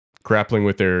grappling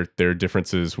with their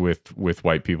differences with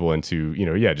white people, and to, you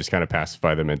know, just kind of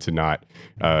pacify them and to not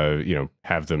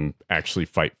have them actually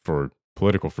fight for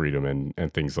political freedom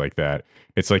and things like that.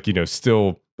 It's like, you know,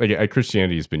 still like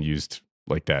Christianity has been used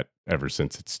like that ever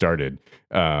since it started,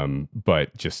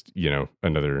 but just, you know,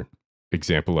 another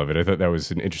example of it. I thought that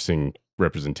was an interesting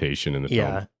representation in the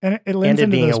film. And it lends into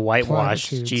being a whitewashed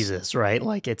Jesus, right?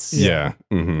 Like it's the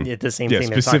same thing.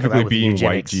 Specifically being eugenics.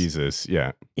 white Jesus.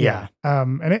 Yeah.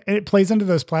 And it plays into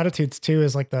those platitudes too,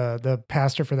 as like the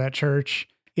pastor for that church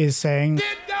is saying, It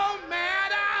don't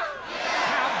matter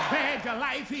how bad your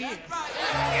life is. It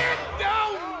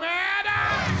don't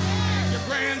matter. Your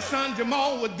grandson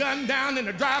Jamal was gunned down in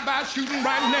a drive-by shooting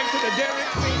right next to the Dairy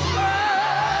Queen.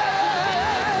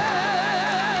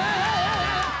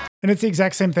 and it's the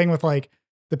exact same thing with like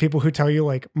the people who tell you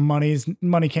like money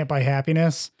can't buy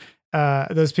happiness.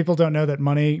 Those people don't know that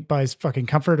money buys fucking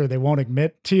comfort, or they won't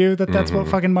admit to you that that's what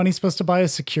fucking money's supposed to buy,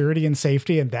 is security and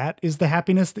safety. And that is the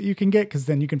happiness that you can get, because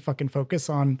then you can fucking focus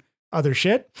on other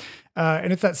shit.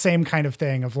 And it's that same kind of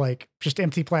thing of like just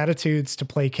empty platitudes to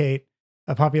placate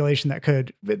a population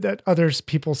that others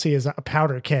people see as a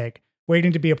powder keg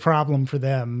waiting to be a problem for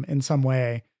them in some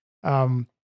way.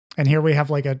 And here we have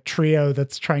like a trio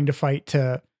that's trying to fight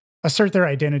to assert their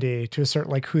identity, to assert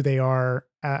like who they are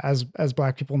as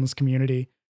Black people in this community.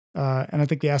 And I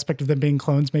think the aspect of them being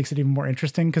clones makes it even more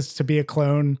interesting, because to be a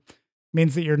clone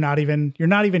means that you're not even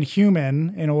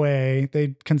human in a way.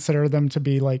 They consider them to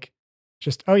be like,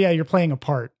 just, oh yeah, you're playing a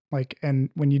part. Like, and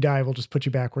when you die, we'll just put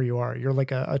you back where you are. You're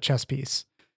like a chess piece.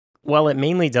 Well, it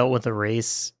mainly dealt with the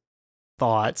race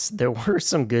thoughts. There were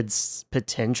some good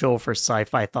potential for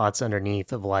sci-fi thoughts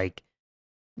underneath of like,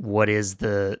 what is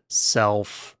the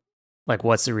self? Like,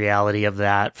 what's the reality of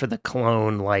that for the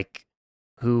clone? Like,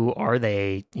 who are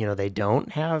they? You know, they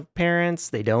don't have parents.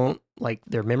 They don't, like,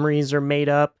 their memories are made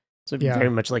up. So very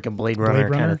much like a Blade Runner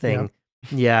kind of thing.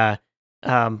 Yeah.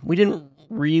 We didn't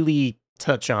really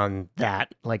touch on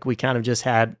that. Like, we kind of just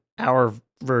had our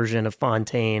version of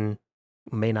Fontaine,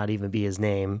 may not even be his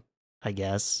name, I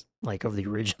guess, like of the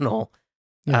original.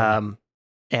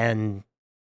 And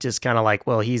just kind of like,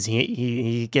 well,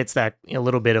 he gets that a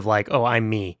little bit of like, oh, I'm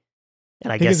me.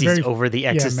 And I guess he's over the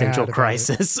existential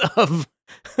crisis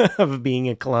of being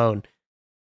a clone.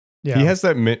 Yeah. He has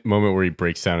that moment where he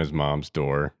breaks down his mom's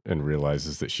door and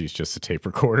realizes that she's just a tape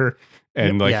recorder.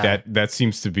 And like Yeah. that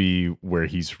seems to be where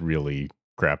he's really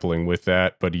grappling with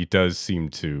that. But he does seem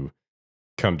to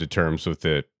come to terms with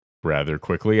it rather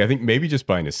quickly. I think maybe just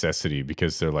by necessity,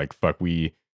 because they're like, fuck,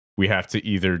 we have to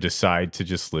either decide to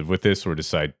just live with this or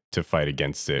decide to fight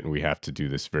against it. And we have to do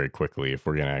this very quickly if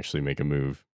we're going to actually make a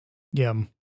move. Yeah.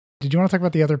 Did you want to talk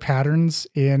about the other patterns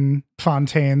in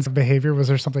Fontaine's behavior? Was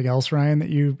there something else, Ryan, that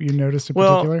you noticed in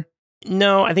particular?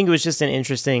 No, I think it was just an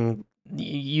interesting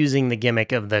using the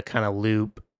gimmick of the kind of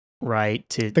loop, right?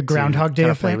 The Groundhog Day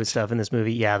kind of play effect? with stuff in this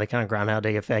movie. Yeah, the kind of Groundhog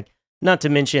Day effect. Not to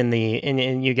mention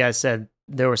and you guys said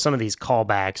there were some of these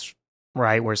callbacks,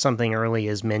 right, where something early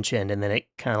is mentioned and then it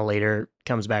kind of later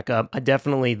comes back up. I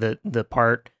definitely the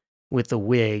part with the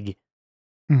wig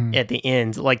at the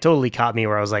end, like totally caught me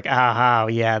where I was like, aha,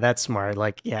 yeah, that's smart.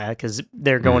 Like, yeah, because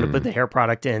they're going to put the hair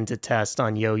product in to test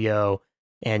on Yo-Yo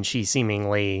and she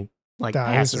seemingly like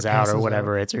passes out or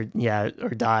whatever or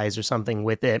dies or something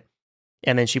with it.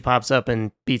 And then she pops up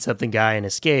and beats up the guy and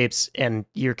escapes. And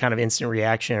your kind of instant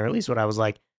reaction, or at least what I was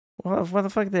like, well, why the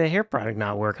fuck did the hair product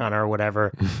not work on her or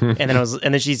whatever? And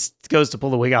then she goes to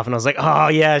pull the wig off and I was like, oh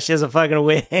yeah, she has a fucking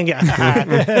wig.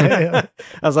 I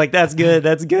was like, that's good.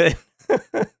 That's good.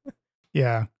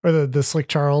 Yeah. Or the Slick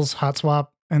Charles hot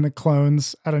swap and the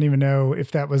clones. I don't even know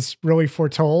if that was really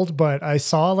foretold, but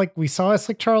we saw a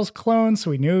Slick Charles clone,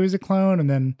 so we knew he was a clone. And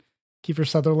then Kiefer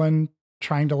Sutherland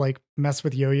trying to like mess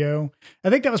with Yo-Yo. I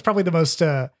think that was probably the most,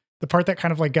 the part that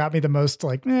kind of like got me the most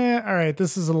like, all right,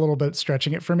 this is a little bit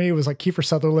stretching it for me. It was like Kiefer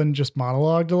Sutherland just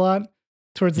monologued a lot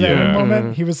towards that end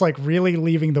moment. He was like really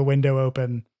leaving the window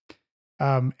open.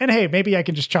 And hey, maybe I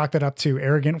can just chalk that up to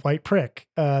arrogant white prick.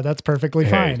 That's perfectly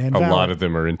fine. And a lot of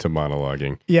them are into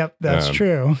monologuing. Yep, that's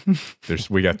true.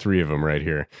 We got 3 of them right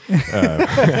here.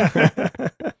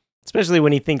 Especially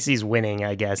when he thinks he's winning,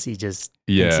 I guess he just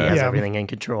thinks he has everything in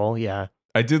control. Yeah.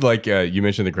 I did like you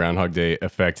mentioned the Groundhog Day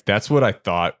effect. That's what I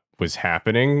thought was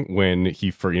happening when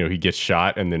he gets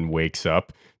shot and then wakes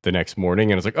up the next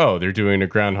morning and it's like, oh, they're doing a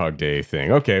Groundhog Day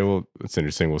thing. Okay, well, that's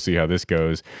interesting. We'll see how this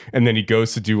goes. And then he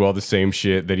goes to do all the same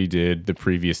shit that he did the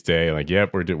previous day. Like,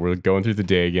 yep, we're going through the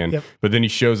day again. Yep. But then he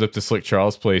shows up to Slick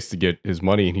Charles' place to get his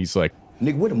money and he's like,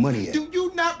 nigga, where the money at? Do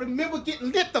you not remember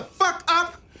getting lit the fuck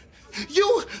up?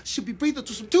 You should be breathing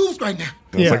through some tubes right now.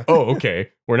 I was like, oh,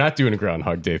 okay. We're not doing a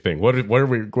Groundhog Day thing. Where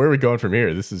are we going from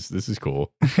here? This is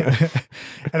cool.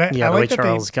 And I the like way that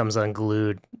Charles comes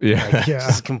unglued. Yeah. Like,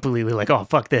 just completely like, oh,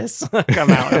 fuck this.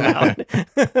 I'm out.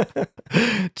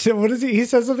 So what is he? He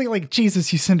says something like,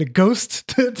 Jesus, you send a ghost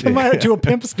to a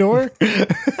pimp's door.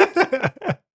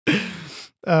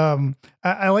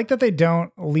 I like that they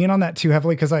don't lean on that too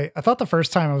heavily because I thought the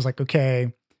first time I was like,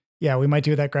 okay, yeah, we might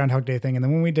do that Groundhog Day thing. And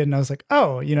then when we didn't, I was like,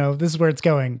 oh, this is where it's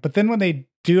going. But then when they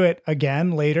do it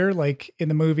again later, like in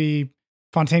the movie,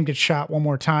 Fontaine gets shot one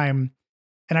more time.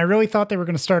 And I really thought they were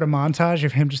going to start a montage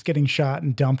of him just getting shot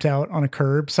and dumped out on a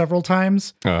curb several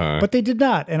times. But they did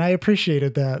not. And I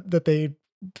appreciated that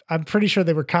I'm pretty sure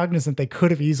they were cognizant they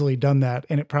could have easily done that.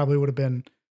 And it probably would have been,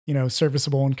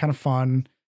 serviceable and kind of fun.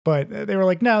 But they were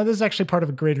like, no, this is actually part of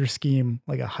a greater scheme,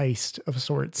 like a heist of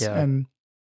sorts. Yeah. And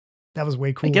that was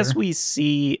way cooler. I guess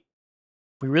we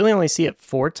really only see it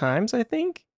 4 times, I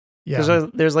think. Yeah.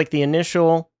 Because there's like the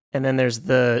initial, and then there's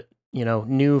the,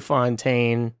 new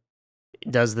Fontaine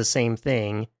does the same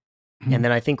thing. Mm-hmm. And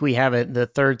then I think we have it, the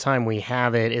third time we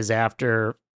have it is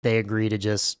after they agree to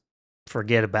just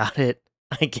forget about it,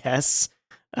 I guess,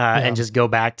 and just go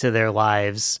back to their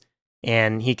lives.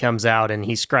 And he comes out and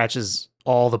he scratches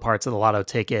all the parts of the lotto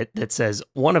ticket that says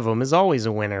one of them is always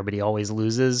a winner, but he always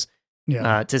loses.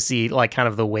 Yeah. To see like kind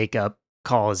of the wake up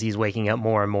call as he's waking up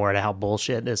more and more to how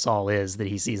bullshit this all is, that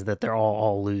he sees that they're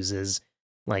all loses,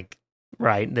 like,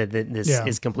 right, that this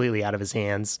is completely out of his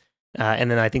hands.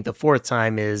 And then I think the 4th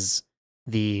time is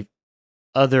the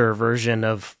other version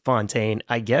of Fontaine,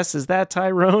 I guess, is that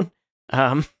Tyrone,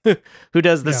 who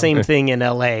does the same thing in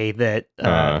LA that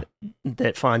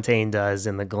Fontaine does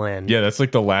in the Glen. Yeah, that's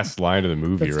like the last line of the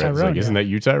movie, right? Tyrone, like, isn't that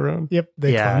you, Tyrone? Yep,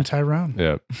 they cloned Tyrone.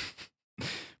 Yep.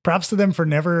 Props to them for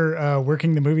never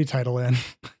working the movie title in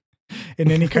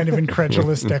any kind of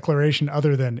incredulous declaration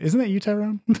other than, isn't that you,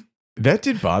 Tyrone? That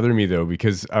did bother me though,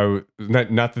 because not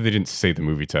that they didn't say the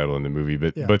movie title in the movie,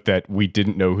 but that we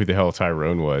didn't know who the hell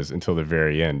Tyrone was until the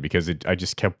very end, because I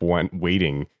just kept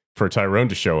waiting for Tyrone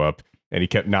to show up and he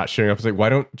kept not showing up. I was like, why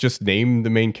don't just name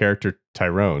the main character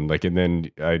Tyrone? Like, and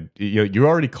then you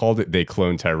already called it They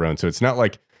Cloned Tyrone, so it's not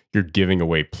like you're giving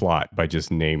away plot by just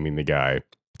naming the guy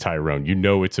Tyrone.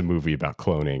 It's a movie about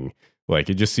cloning.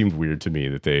 Like, it just seemed weird to me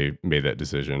that they made that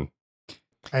decision.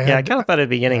 I kind of thought at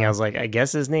the beginning, I was like, I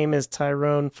guess his name is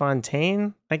Tyrone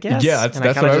Fontaine, I guess. Yeah, that's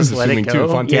what I was assuming too.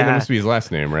 Fontaine, that must be his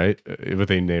last name, right? But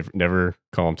they never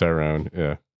call him Tyrone.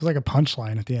 Yeah. It was like a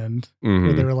punchline at the end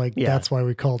where they were like, that's why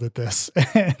we called it this.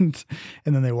 and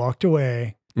then they walked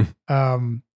away.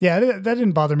 That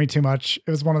didn't bother me too much.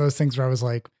 It was one of those things where I was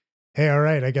like, hey, all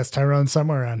right, I guess Tyrone's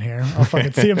somewhere around here. I'll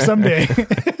fucking see him someday.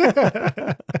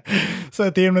 So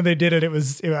at the end when they did it,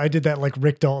 I did that like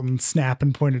Rick Dalton snap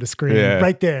and pointed a screen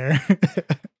right there.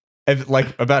 And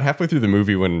like about halfway through the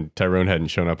movie when Tyrone hadn't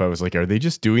shown up, I was like, are they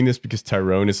just doing this because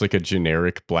Tyrone is like a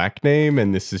generic black name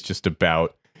and this is just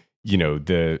about,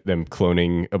 them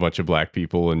cloning a bunch of black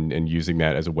people and using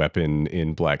that as a weapon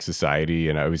in black society?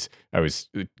 And I was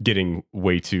thinking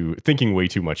way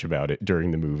too much about it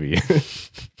during the movie.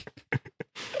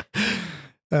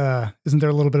 Isn't there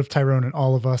a little bit of Tyrone in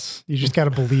all of us? You just got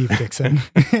to believe, Dixon.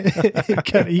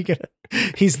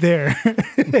 He's there.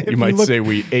 You might say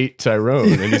we ate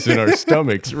Tyrone and he's in our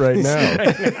stomachs right now.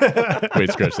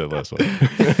 Wait, scratch that last one.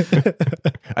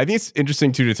 I think it's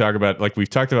interesting too to talk about, like we've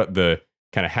talked about the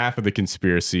kind of half of the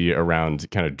conspiracy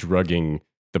around kind of drugging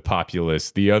the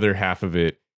populace. The other half of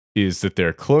it is that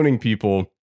they're cloning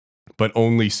people, but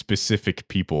only specific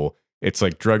people. It's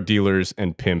like drug dealers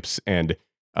and pimps and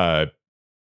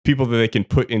people that they can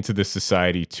put into the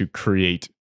society to create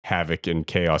havoc and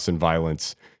chaos and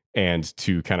violence and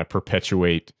to kind of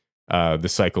perpetuate the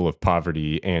cycle of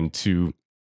poverty and to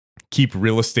keep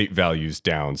real estate values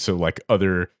down. So like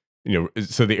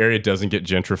so the area doesn't get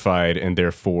gentrified and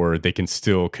therefore they can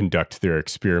still conduct their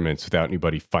experiments without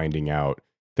anybody finding out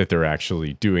that they're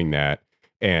actually doing that.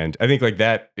 And I think like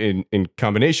that in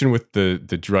combination with the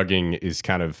drugging is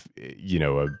kind of,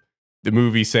 the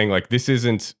movie saying like, this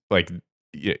isn't like,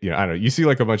 I don't know, you see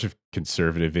like a bunch of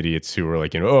conservative idiots who are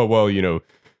like,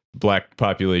 black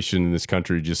population in this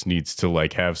country just needs to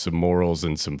like have some morals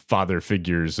and some father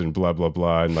figures and blah, blah,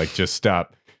 blah. And like, just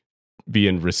stop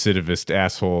being recidivist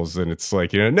assholes. And it's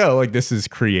like, no, like this is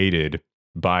created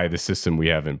by the system we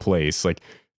have in place, like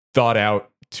thought out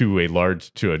to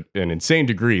an insane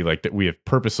degree, like that we have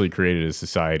purposely created a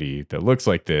society that looks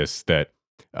like this, that,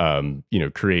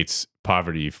 creates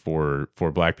poverty for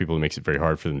black people and makes it very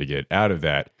hard for them to get out of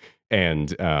that.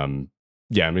 And,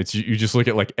 it's, you just look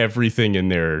at like everything in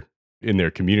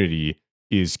their community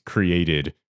is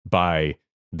created by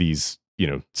these,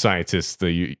 scientists,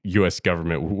 the US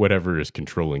government, whatever is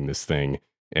controlling this thing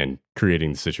and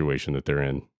creating the situation that they're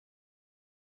in.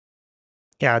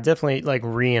 Yeah, definitely like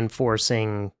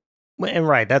reinforcing, and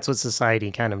right, that's what society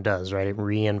kind of does, right? It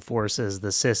reinforces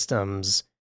the systems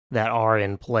that are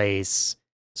in place.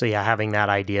 So yeah, having that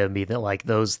idea be that like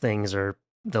those things are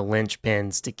the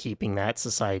linchpins to keeping that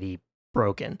society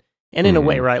broken. And in a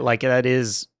way, right, like that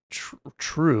is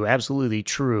true, absolutely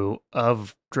true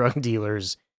of drug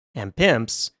dealers and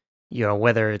pimps,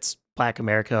 whether it's Black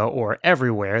America or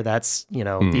everywhere. That's,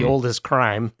 the oldest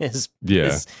crime is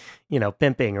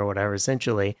pimping or whatever,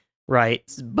 essentially, right?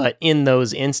 But in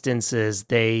those instances,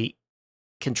 they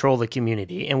control the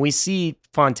community. And we see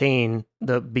Fontaine,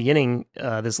 the beginning,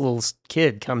 this little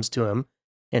kid comes to him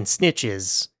and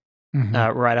snitches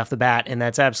right off the bat. And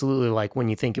that's absolutely like when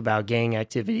you think about gang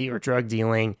activity or drug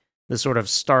dealing, the sort of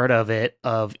start of it,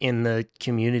 of in the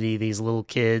community, these little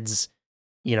kids,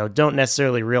 don't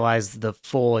necessarily realize the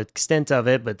full extent of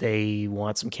it, but they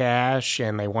want some cash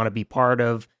and they want to be part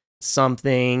of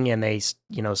something and they,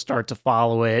 start to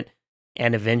follow it.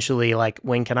 And eventually, like,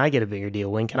 when can I get a bigger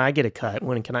deal? When can I get a cut?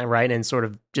 When can I write? And sort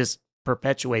of just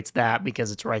perpetuates that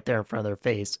because it's right there in front of their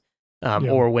face.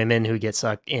 Or women who get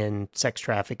sucked in sex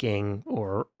trafficking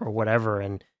or whatever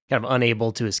and kind of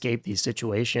unable to escape these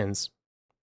situations.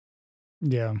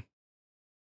 Yeah.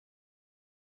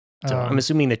 So I'm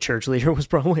assuming the church leader was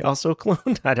probably also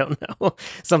cloned. I don't know.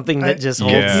 Something that just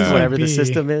holds whatever the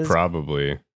system is.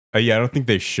 Probably. I don't think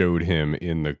they showed him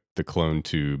in the clone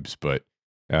tubes, but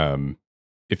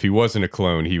if he wasn't a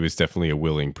clone, he was definitely a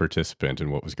willing participant in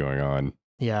what was going on.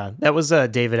 Yeah, that was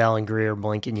David Allen Greer.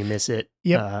 Blink and you miss it.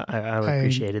 Yep. I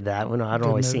appreciated that. Well, no, I don't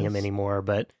always see him anymore,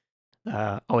 but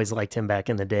always liked him back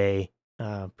in the day.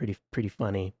 Pretty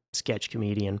funny sketch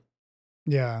comedian.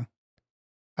 Yeah.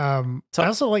 I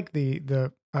also like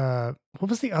the what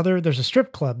was the other? There's a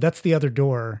strip club. That's the other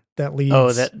door that leads.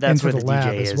 Oh, that's into where the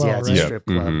lab DJ as is. well, Yeah, it's right? a strip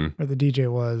club. Where the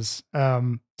DJ was.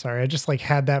 Sorry, I just like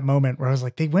had that moment where I was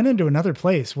like, they went into another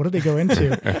place. What did they go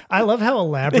into? I love how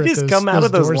elaborate they just come out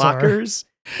of those lockers.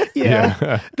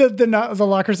 Yeah. The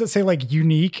lockers that say like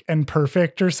unique and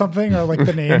perfect or something are like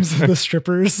the names of the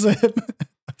strippers.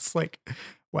 It's like,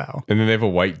 Wow. And then they have a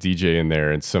white DJ in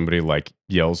there, and somebody like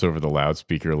yells over the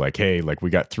loudspeaker, like, "Hey, like we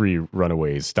got 3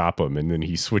 runaways, stop them!" And then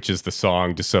he switches the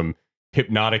song to some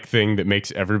hypnotic thing that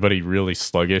makes everybody really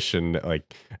sluggish. And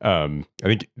like, I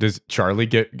think does Charlie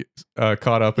get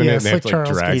caught up in it? And they have to like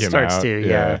Charles, drag he him starts out. to,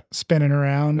 yeah. Spinning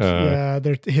around. Yeah,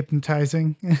 they're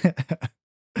hypnotizing.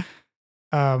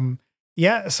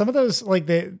 Yeah, some of those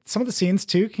some of the scenes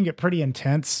too can get pretty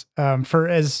intense. For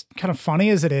as kind of funny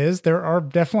as it is, there are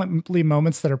definitely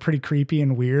moments that are pretty creepy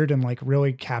and weird and like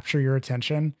really capture your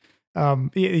attention.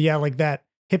 Yeah, like that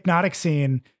hypnotic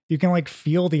scene, you can like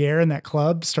feel the air in that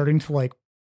club starting to like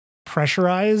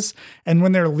pressurize, and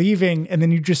when they're leaving, and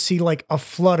then you just see like a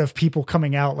flood of people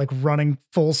coming out, like running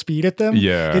full speed at them.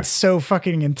 Yeah, it's so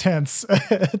fucking intense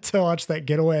to watch that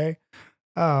getaway.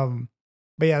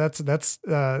 But yeah, that's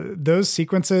those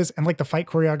sequences and like the fight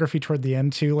choreography toward the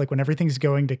end too, like when everything's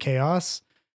going to chaos.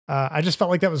 I just felt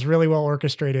like that was really well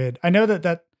orchestrated. I know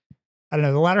that I don't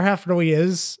know, the latter half really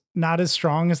is not as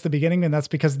strong as the beginning, and that's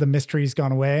because the mystery's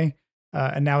gone away.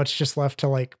 And now it's just left to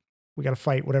like, we got to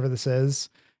fight whatever this is.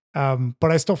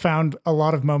 But I still found a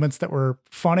lot of moments that were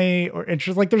funny or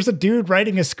interesting. Like there's a dude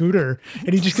riding a scooter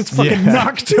and he just gets fucking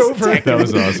knocked over. That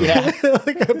was awesome. Yeah.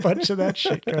 Like a bunch of that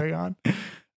shit going on.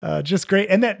 Just great.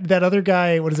 And that other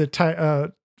guy, what is it?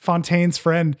 Fontaine's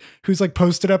friend who's like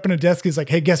posted up in a desk. He's like,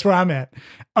 "Hey, guess where I'm at?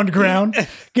 Underground.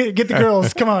 Get the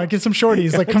girls. Come on, get some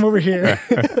shorties. Like, come over here."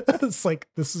 It's like,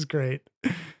 this is great.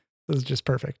 This is just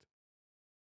perfect.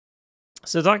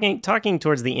 So talking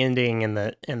towards the ending and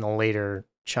the later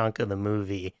chunk of the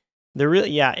movie, it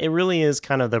really is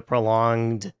kind of the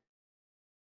prolonged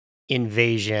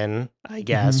invasion, I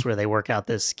guess, where they work out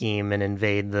this scheme and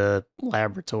invade the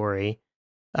laboratory.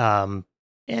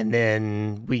 And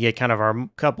then we get kind of our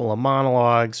couple of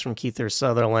monologues from Kiefer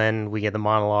Sutherland. We get the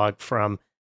monologue from,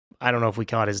 I don't know if we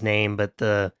caught his name, but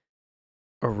the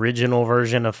original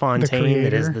version of Fontaine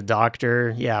that is the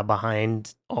doctor,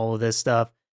 behind all of this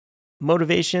stuff.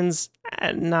 Motivations,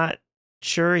 not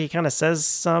sure. He kind of says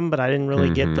some, but I didn't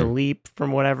really get the leap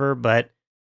from whatever. But,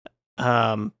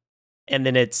 and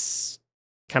then it's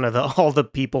kind of all the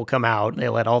people come out and they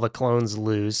let all the clones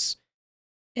loose.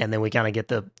 And then we kind of get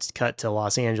the cut to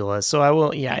Los Angeles.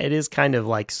 So it is kind of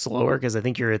like slower because I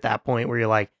think you're at that point where you're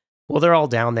like, well, they're all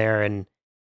down there and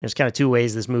there's kind of 2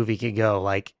 ways this movie could go.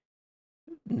 Like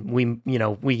we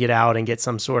get out and get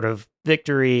some sort of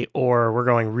victory, or we're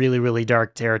going really, really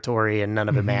dark territory and none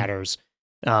of it matters.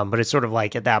 But it's sort of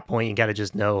like at that point, you got to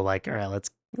just know like, all right, let's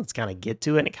kind of get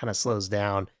to it. And it kind of slows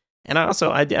down. And I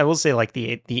will say like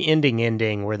the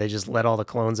ending where they just let all the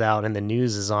clones out and the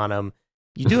news is on them.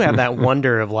 You do have that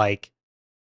wonder of like,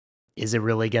 is it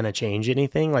really going to change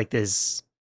anything? Like this,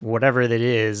 whatever that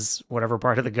is, whatever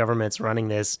part of the government's running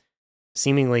this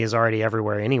seemingly is already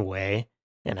everywhere anyway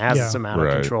and has this amount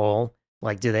of control.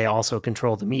 Like, do they also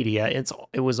control the media?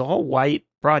 It was all white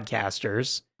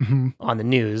broadcasters on the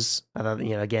news. I thought,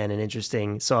 again, an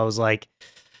interesting. So I was like,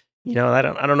 I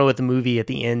don't know what the movie at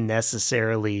the end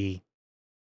necessarily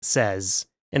says.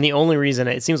 And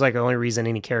it seems like the only reason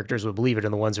any characters would believe it are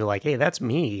the ones who are like, hey, that's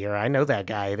me, or I know that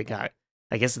guy,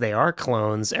 I guess they are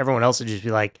clones. Everyone else would just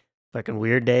be like, fucking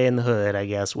weird day in the hood, I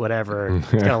guess, whatever. It's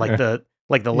kind of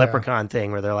like the Leprechaun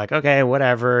thing where they're like, okay,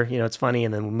 whatever, it's funny,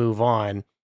 and then we move on.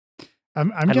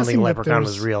 I don't think Leprechaun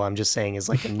was real. I'm just saying it's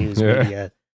like a news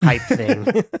media hype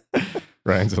thing.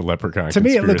 Ryan's a leprechaun. To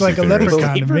me, it looked like a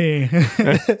leprechaun to me.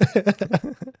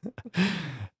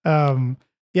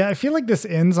 Yeah, I feel like this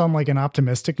ends on like an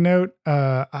optimistic note.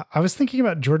 I was thinking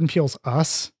about Jordan Peele's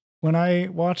Us when I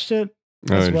watched it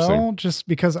as well, just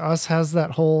because Us has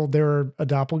that whole, there are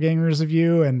doppelgangers of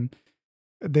you and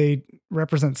they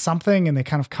represent something and they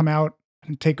kind of come out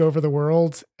and take over the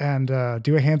world and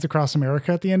do a Hands Across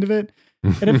America at the end of it.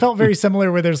 And it felt very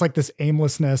similar where there's like this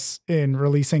aimlessness in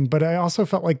releasing, but I also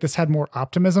felt like this had more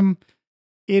optimism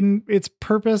in its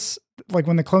purpose. Like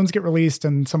when the clones get released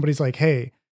and somebody's like,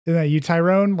 hey, isn't that you,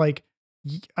 Tyrone? Like,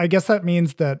 I guess that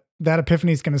means that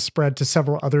epiphany is going to spread to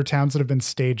several other towns that have been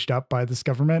staged up by this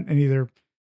government. And either,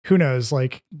 who knows,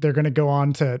 like they're going to go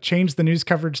on to change the news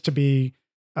coverage to be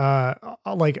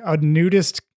like a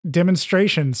nudist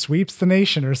demonstration sweeps the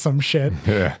nation or some shit.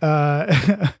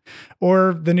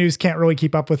 Or the news can't really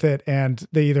keep up with it and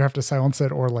they either have to silence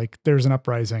it or like there's an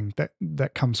uprising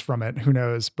that comes from it. Who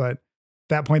knows? But at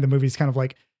that point, the movie's kind of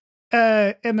like,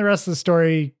 and the rest of the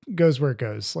story goes where it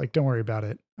goes. Like, don't worry about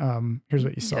it. Here's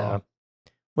what you saw. Yeah.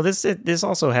 Well, this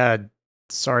also had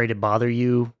sorry to bother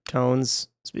you tones.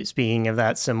 Speaking of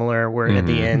that, similar, where at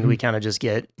the end we kind of just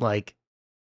get like,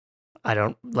 I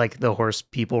don't like the horse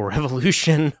people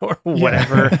revolution or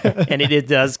whatever. And it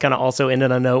does kind of also end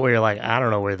on a note where you're like, I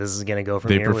don't know where this is going to go from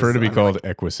They here. prefer to be called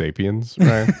Equisapiens,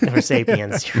 right?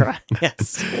 Equisapiens, you're right.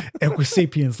 Yes.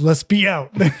 Equisapiens, let's be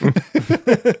out.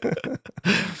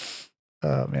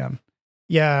 Oh man.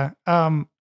 Yeah. I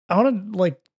want to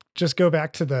like just go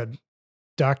back to the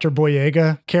Dr.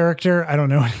 Boyega character. I don't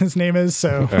know what his name is.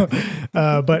 So,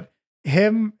 but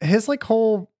his like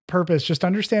whole purpose, just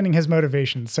understanding his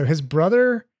motivation. So his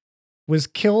brother was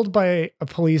killed by a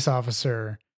police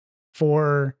officer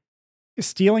for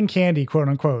stealing candy, quote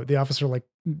unquote. The officer like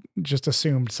just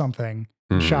assumed something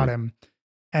and shot him.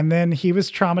 And then he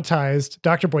was traumatized.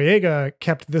 Dr. Boyega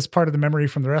kept this part of the memory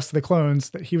from the rest of the clones,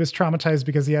 that he was traumatized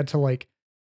because he had to like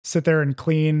sit there and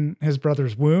clean his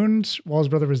brother's wound while his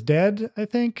brother was dead, I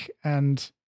think. And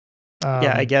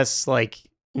yeah, I guess like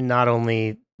not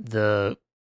only the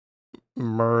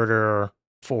murder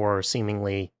for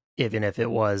seemingly, even if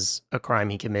it was a crime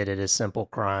he committed, a simple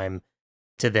crime,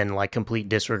 to then like complete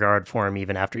disregard for him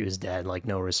even after he was dead, like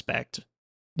no respect.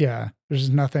 Yeah, there's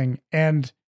nothing.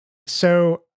 And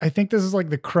so I think this is like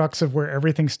the crux of where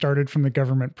everything started from the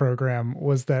government program,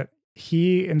 was that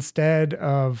he, instead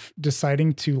of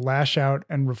deciding to lash out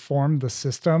and reform the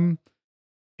system,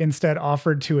 instead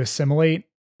offered to assimilate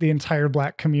the entire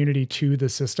Black community to the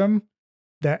system,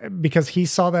 that because he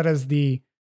saw that as the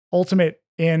ultimate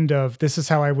end of, this is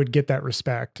how I would get that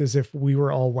respect, as if we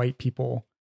were all white people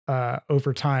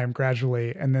over time,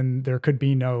 gradually, and then there could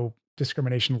be no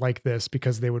discrimination like this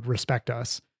because they would respect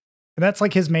us. And that's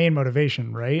like his main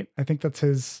motivation, right? I think that's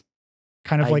his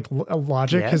kind of like a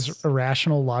logic, his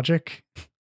irrational logic.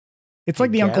 It's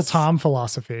like the Uncle Tom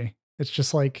philosophy. It's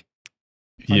just like,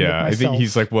 yeah, I think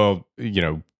he's like, well, you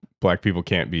know, Black people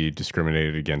can't be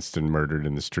discriminated against and murdered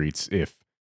in the streets if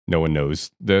no one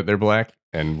knows that they're Black,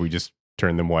 and we just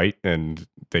turn them white and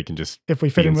they can just, if we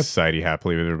fit in with society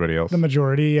happily with everybody else. The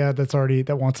majority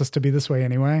that wants us to be this way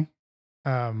anyway.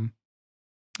 And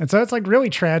so it's like really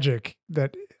tragic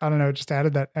that, I don't know, it just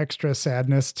added that extra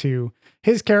sadness to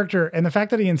his character, and the fact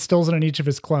that he instills it in each of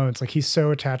his clones. Like he's so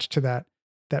attached to that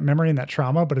memory and that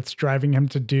trauma, but it's driving him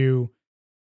to do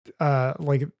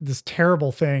like this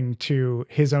terrible thing to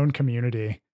his own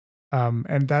community.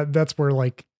 And that's where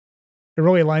like it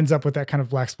really lines up with that kind of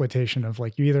Blaxploitation of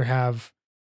like, you either have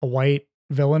a white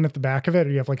villain at the back of it, or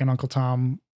you have like an Uncle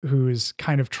Tom who's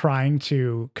kind of trying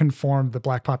to conform the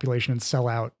Black population and sell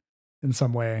out in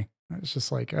some way. It's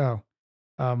just like,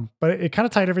 but it kind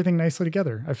of tied everything nicely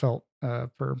together. I felt I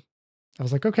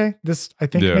was like, okay, this I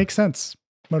think makes sense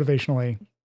motivationally.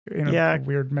 In a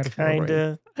weird metaphor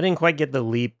way. I didn't quite get the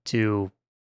leap to,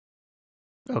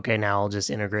 okay, now I'll just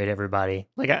integrate everybody.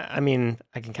 Like, I mean,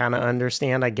 I can kind of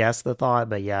understand, I guess, the thought,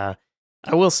 but yeah,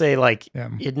 I will say, like,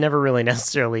 it never really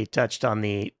necessarily touched on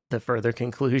the further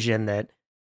conclusion that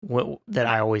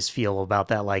I always feel about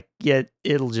that. Like, yeah,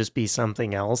 it'll just be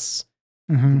something else.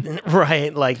 Mm-hmm.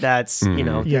 Right? Like, that's, you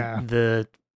know, the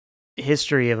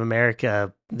history of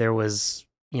America, there was,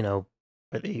 you know,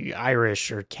 Irish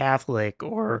or Catholic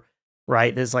or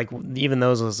right, there's like, even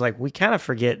those was like, we kind of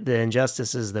forget the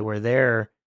injustices that were there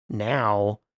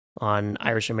now on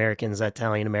Irish Americans,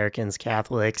 Italian Americans,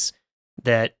 Catholics,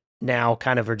 that now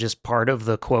kind of are just part of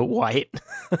the quote white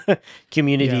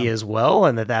community as well,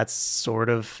 and that's sort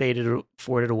of faded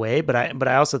away. But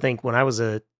I also think when I was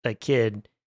a kid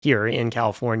here in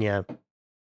California,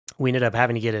 we ended up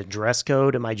having to get a dress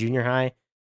code at my junior high.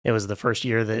 It was the first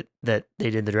year that they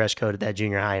did the dress code at that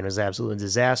junior high, and it was an absolute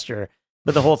disaster.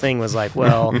 But the whole thing was like,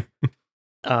 well,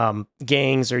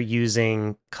 gangs are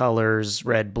using colors,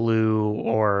 red, blue,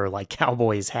 or like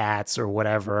cowboys' hats or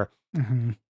whatever.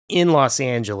 Mm-hmm. In Los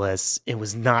Angeles, it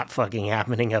was not fucking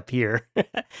happening up here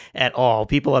at all.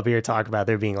 People up here talk about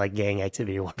there being like gang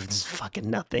activity. This is fucking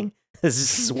nothing. This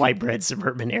is white bread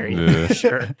suburban area for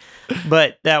sure.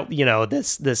 But that, you know, the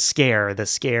scare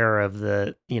of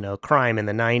the, you know, crime in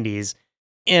the 90s.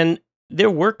 And there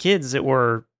were kids that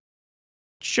were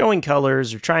showing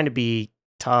colors or trying to be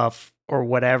tough or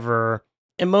whatever.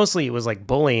 And mostly it was like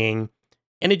bullying.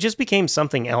 And it just became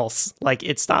something else. Like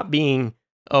it stopped being,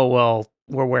 oh, well,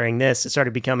 we're wearing this. It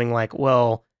started becoming like,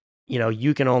 well, you know,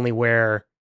 you can only wear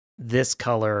this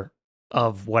color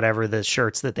of whatever the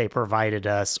shirts that they provided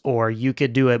us, or you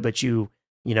could do it, but you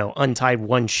know, untied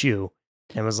one shoe.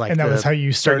 And it was like, and that was how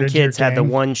you started. Certain kids had the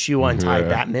one shoe untied.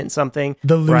 That meant something.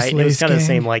 The loose right? Lace it was kind of the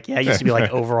same. gang. Like, yeah, it used to be like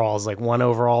overalls, like one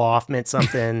overall off meant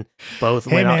something. Both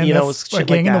hey went man, on, you know, it that's was shit a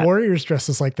gang like in that. the Warriors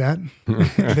dresses like that.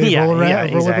 They roll around,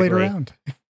 rollerblade around.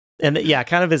 And yeah,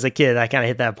 kind of as a kid, I kind of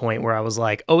hit that point where I was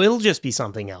like, oh, it'll just be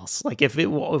something else. Like if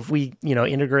we,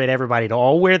 integrate everybody to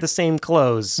all wear the same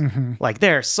clothes, like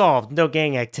they're solved, no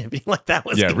gang activity. Like that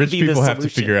was Yeah, rich be people the have to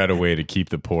solution. figure out a way to keep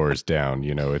the poors down.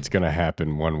 It's going to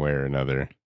happen one way or another.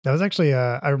 That was actually,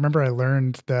 I remember I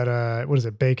learned that, what is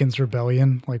it, Bacon's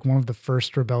Rebellion, like one of the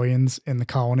first rebellions in the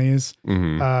colonies,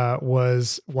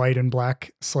 was white and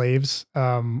black slaves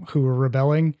who were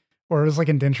rebelling, or it was like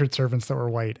indentured servants that were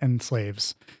white and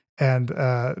slaves. And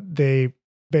they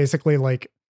basically,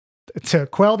 like, to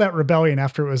quell that rebellion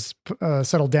after it was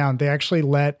settled down, they actually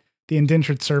let the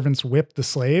indentured servants whip the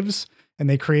slaves, and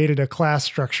they created a class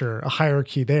structure, a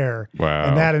hierarchy there. Wow.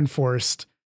 And that enforced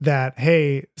that,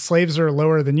 hey, slaves are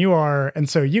lower than you are, and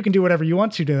so you can do whatever you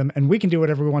want to them, and we can do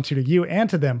whatever we want to you and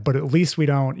to them, but at least we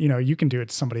don't, you can do it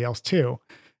to somebody else too.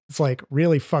 It's like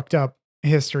really fucked up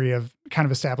history of kind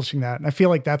of establishing that. And I feel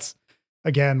like that's,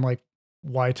 again, like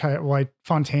why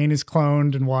Fontaine is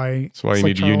cloned and why... That's why you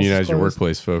need to unionize your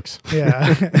workplace, folks.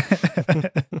 Yeah.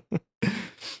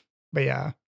 But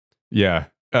yeah. Yeah.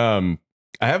 I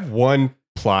have one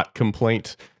plot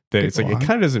complaint that it's like, it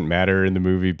kind of doesn't matter in the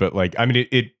movie, but like, I mean,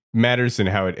 it matters in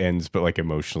how it ends, but like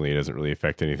emotionally, it doesn't really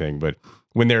affect anything. But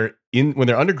when they're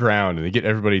underground and they get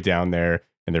everybody down there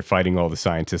and they're fighting all the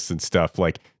scientists and stuff,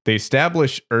 like they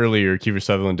establish earlier, Kiefer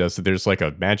Sutherland does, that there's like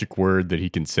a magic word that he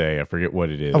can say. I forget what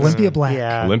it is. Olympia Black.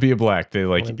 Yeah. Olympia Black. They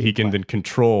like, Olympia he can Black. then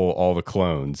control all the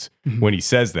clones when he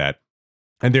says that.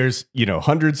 And there's,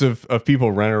 hundreds of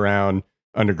people run around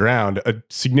underground, a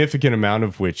significant amount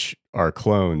of which are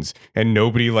clones, and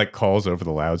nobody like calls over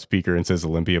the loudspeaker and says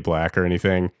Olympia Black or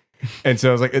anything. And so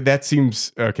I was like, that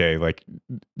seems okay. Like,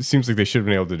 it seems like they should have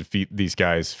been able to defeat these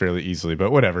guys fairly easily,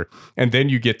 but whatever. And then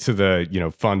you get to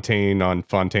the, Fontaine on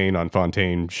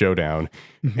Fontaine showdown.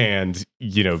 And,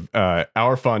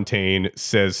 our Fontaine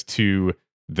says to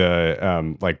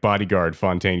the like bodyguard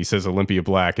Fontaine, he says Olympia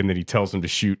Black, and then he tells him to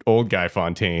shoot old guy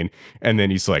Fontaine, and then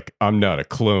he's like, I'm not a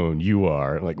clone, you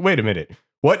are. Like, wait a minute,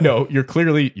 what? No, you're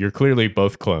clearly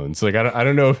both clones. Like, I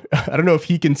don't know if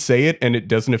he can say it and it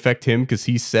doesn't affect him because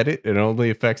he said it, it only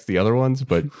affects the other ones.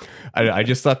 But I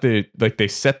just thought they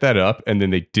set that up and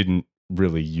then they didn't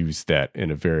really use that in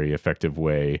a very effective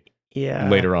way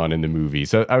later on in the movie.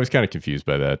 So I was kind of confused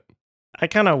by that. I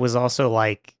kind of was also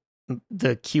like,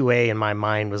 the QA in my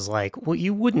mind was like, well,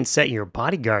 you wouldn't set your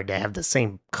bodyguard to have the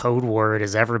same code word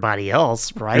as everybody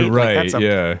else, right? Right,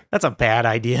 Like, that's a bad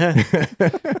idea.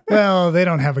 Well, they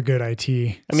don't have a good IT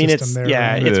I mean, system it's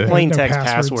there. plain No text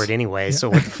passwords. password anyway, so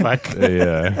what the fuck?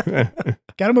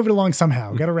 Got to move it along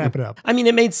somehow. Got to wrap it up. I mean,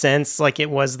 it made sense. Like, it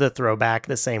was the throwback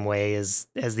the same way as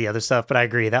the other stuff, but I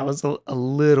agree, that was a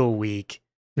little weak.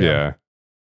 Yeah.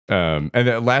 And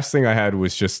the last thing I had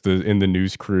was just in the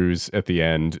news cruise at the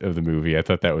end of the movie. I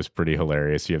thought that was pretty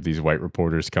hilarious. You have these white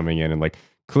reporters coming in and like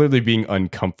clearly being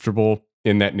uncomfortable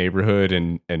in that neighborhood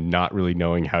and not really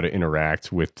knowing how to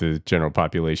interact with the general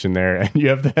population there. And you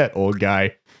have that old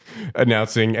guy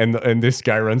announcing, and this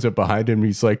guy runs up behind him and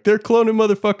he's like, they're cloning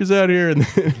motherfuckers out here. And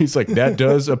he's like, that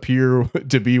does appear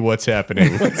to be what's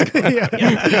happening.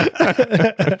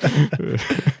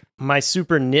 My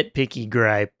super nitpicky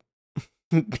gripe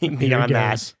beyond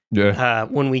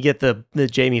that, when we get the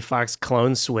Jamie Foxx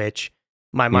clone switch,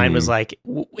 my mind was like,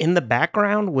 in the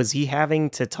background, was he having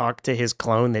to talk to his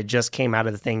clone that just came out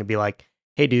of the thing and be like,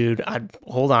 hey dude,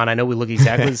 hold on, I know we look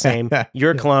exactly the same,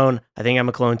 you're a clone, I think I'm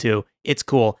a clone too, it's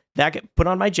cool, put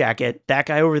on my jacket, that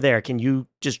guy over there, can you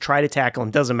just try to tackle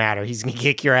him? Doesn't matter, he's gonna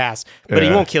kick your ass, but he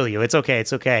won't kill you, it's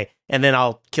okay, and then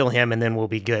I'll kill him and then we'll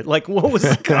be good. Like, what was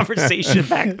the conversation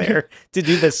back there to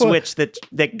do the switch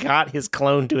that got his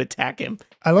clone to attack him?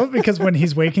 I love it because when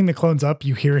he's waking the clones up,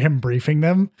 you hear him briefing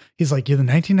them. He's like, you're the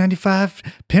 1995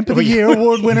 Pimp of the Year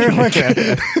award winner. Like,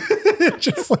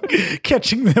 just like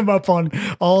catching them up on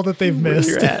all that they've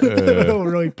missed.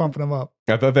 Really pumping them up.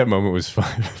 I thought that moment was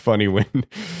funny when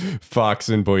Fox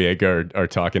and Boyega are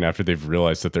talking after they've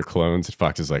realized that they're clones. And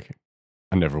Fox is like,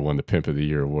 I never won the Pimp of the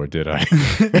Year award, did I?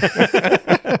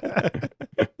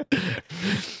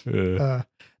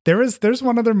 There's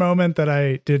one other moment that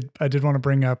I did want to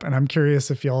bring up, and I'm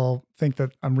curious if y'all think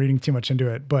that I'm reading too much into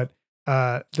it, but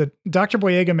the Dr.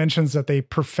 Boyega mentions that they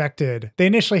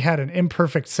initially had an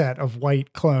imperfect set of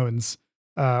white clones,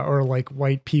 or like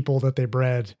white people that they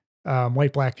bred,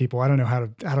 white black people. I don't know how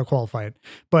to qualify it,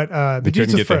 but the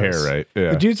dudes with the froze, hair right.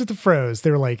 Yeah. The dudes with the froze,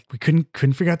 they were like, we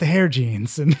couldn't figure out the hair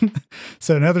genes, and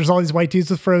so now there's all these white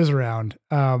dudes with froze around.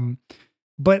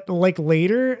 But like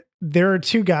later, there are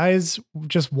two guys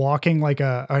just walking like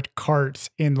a cart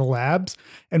in the labs,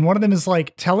 and one of them is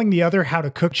like telling the other how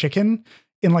to cook chicken.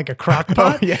 in like a crock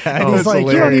pot. yeah. And Oh, he's that's like,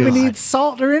 you don't even hilarious. need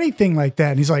salt or anything like that.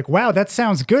 And he's like, wow, that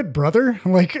sounds good, brother.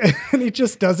 Like, and he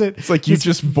just does it. It's like you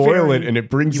just boil it and it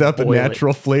brings out the boil it.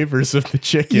 natural flavors of the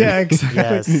chicken. Yeah, exactly.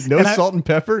 Yes. No And salt and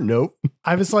pepper? Nope.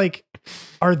 I was like,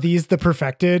 are these the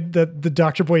perfected that the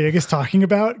Dr. Boyega is talking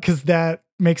about? Because that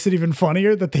makes it even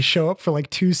funnier that they show up for like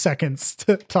 2 seconds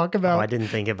to talk about I didn't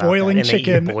think about boiling that. And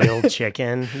chicken. They eat boiled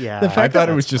chicken. Yeah. The I fact thought that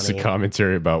it was that's just a funny.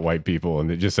 commentary about white people, and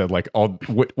it just said like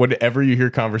whatever you hear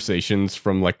conversations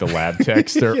from like the lab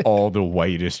techs, they're all the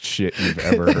whitest shit you've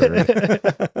ever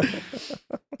heard.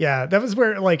 Yeah, that was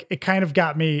where like it kind of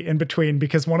got me in between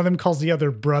because one of them calls the other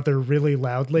brother really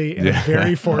loudly in a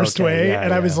very forced Okay, way. yeah,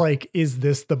 And I was yeah. like, is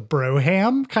this the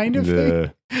broham kind of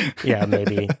thing? Yeah,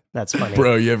 maybe. That's funny.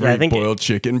 Bro, you ever Yeah, I eat think boiled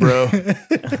chicken, bro?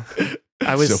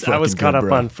 I was So fucking caught good, up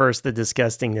bro. on first the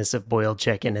disgustingness of boiled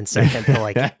chicken and second the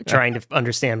like trying to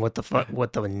understand what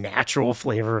the natural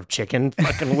flavor of chicken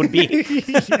fucking would be.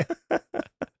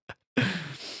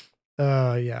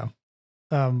 Yeah.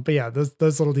 But yeah,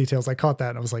 those little details, I caught that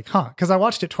and I was like, huh, because I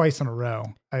watched it twice in a row.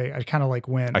 I kind of like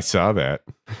went I saw that.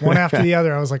 one after the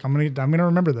other. I was like, I'm gonna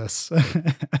remember this.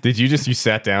 Did you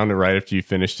sat down right after you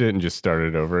finished it and just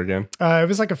started over again? It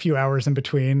was like a few hours in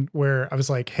between where I was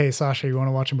like, hey, Sasha, you want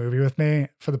to watch a movie with me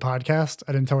for the podcast?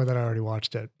 I didn't tell her that I already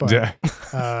watched it, but Yeah.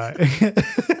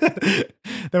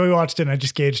 then we watched it and I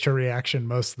just gauged her reaction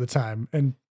most of the time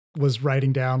and was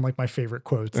writing down like my favorite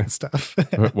quotes and stuff.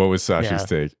 What was Sasha's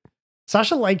Yeah. take?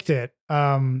 Sasha liked it.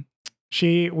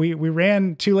 We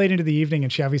ran too late into the evening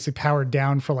and she obviously powered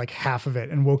down for like half of it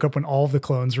and woke up when all of the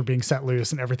clones were being set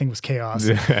loose and everything was chaos.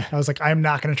 I was like, I'm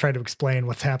not going to try to explain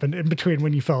what's happened in between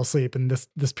when you fell asleep in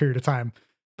this period of time.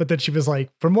 But then she was like,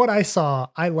 from what I saw,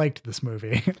 I liked this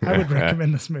movie. I would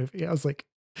recommend this movie. I was like,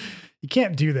 you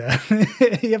can't do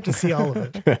that. You have to see all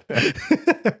of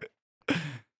it.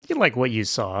 You like what you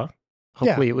saw. Yeah.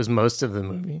 Hopefully it was most of the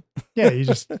movie. Yeah, you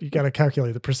got to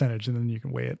calculate the percentage and then you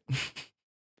can weigh it.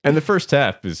 And the first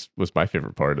half was my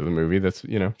favorite part of the movie. That's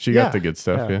she Yeah. got the good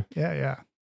stuff. Yeah. Yeah. Yeah.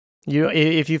 You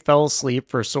if you fell asleep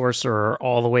for Sorcerer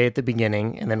all the way at the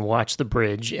beginning and then watched the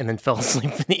bridge and then fell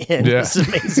asleep at the end, Yeah. it's an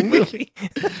amazing movie.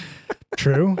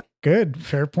 True. Good.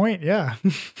 Fair point. Yeah.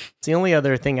 It's the only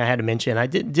other thing I had to mention. I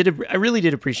really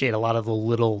did appreciate a lot of the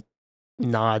little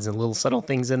nods and little subtle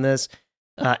things in this.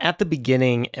 At the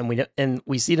beginning, and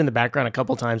we see it in the background a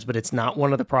couple times, but it's not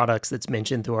one of the products that's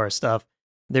mentioned through our stuff.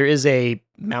 There is a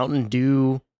Mountain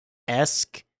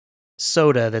Dew-esque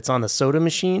soda that's on the soda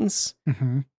machines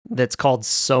Mm-hmm. that's called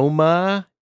Soma,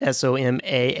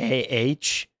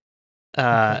 Somaah.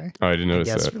 Okay. Oh, I didn't I notice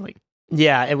guess that. for like,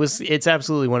 yeah, it's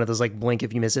absolutely one of those like blink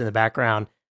if you miss it in the background.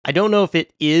 I don't know if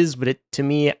it is, but to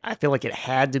me, I feel like it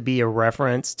had to be a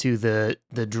reference to the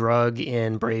drug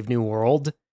in Brave New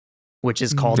World, which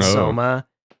is called Oh. Soma.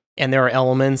 And there are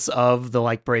elements of the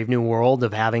like Brave New World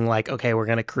of having like, okay, we're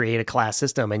going to create a class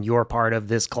system and you're part of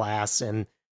this class. And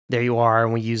there you are.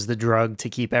 And we use the drug to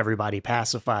keep everybody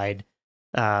pacified.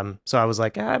 So I was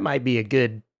like, it might be a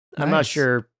good, I'm not Nice.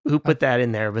 sure who put that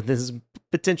in there, but this is a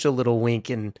potential little wink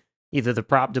in either the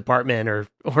prop department or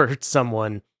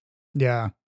someone. Yeah.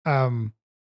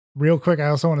 Real quick, I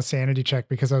also want to sanity check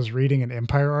because I was reading an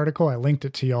Empire article. I linked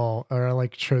it to y'all, or I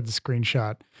like showed the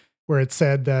screenshot where it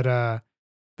said that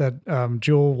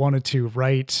Jewel wanted to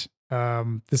write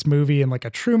this movie in like a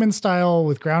Truman style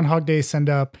with Groundhog Day send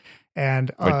up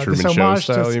and Like this Truman Show homage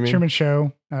style, to you mean? Truman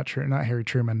Show, not Harry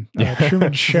Truman,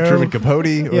 Truman Show, Truman Capote?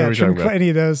 What are we Truman talking about? any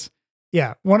of those.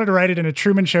 Yeah, wanted to write it in a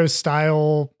Truman Show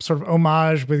style, sort of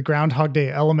homage with Groundhog Day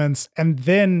elements. And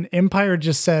then Empire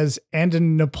just says, and a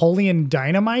Napoleon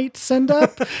Dynamite send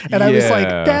up. And I was like,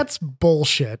 Yeah. that's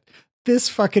bullshit. This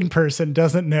fucking person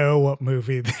doesn't know what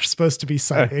movie they're supposed to be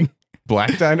citing.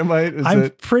 Black Dynamite? Is I'm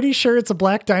it? pretty sure it's a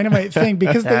Black Dynamite thing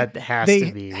because That has they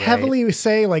to be, right? heavily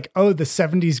say like, oh, the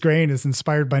 70s grain is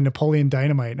inspired by Napoleon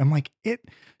Dynamite. And I'm like,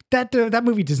 that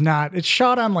movie does not. It's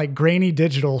shot on like grainy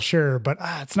digital, sure, but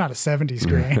it's not a 70s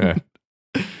grain.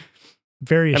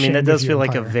 Very. I mean, that ashamed does of you, feel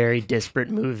like a Empire. very disparate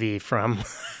movie from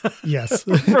Yes.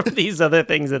 from these other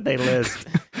things that they list.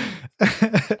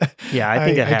 Yeah, I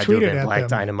think it had to have tweeted been at Black them.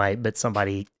 Dynamite, but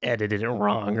somebody edited it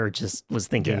wrong or just was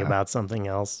thinking Yeah. about something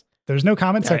else. There's no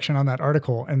comment Yeah. section on that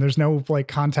article, and there's no like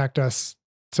contact us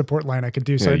support line I could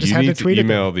do. So Yeah, I just you had need to tweet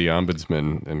email the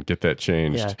ombudsman and get that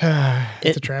changed. Yeah.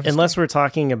 it's a travesty. Unless we're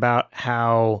talking about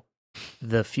how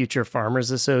the Future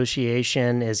Farmers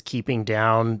Association is keeping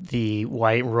down the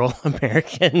white rural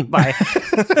American by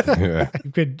Yeah.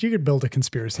 you could build a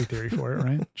conspiracy theory for it,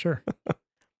 right? Sure.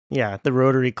 yeah, the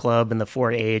Rotary Club and the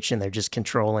 4-H, and they're just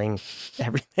controlling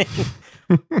everything.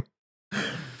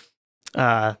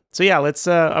 So yeah, let's.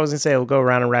 I was gonna say we'll go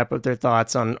around and wrap up their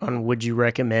thoughts on would you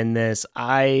recommend this?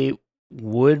 I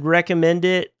would recommend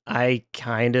it. I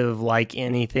kind of like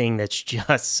anything that's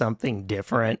just something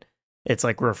different. It's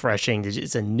like refreshing.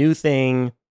 It's a new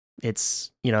thing.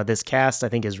 It's, this cast I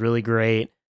think is really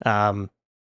great.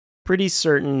 Pretty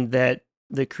certain that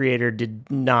the creator did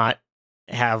not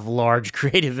have large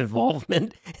creative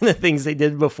involvement in the things they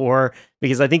did before,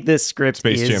 because I think this script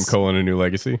Space Jam: A New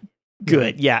Legacy.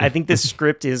 Good. Yeah, I think this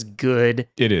script is good.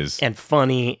 It is. And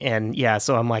funny. And yeah,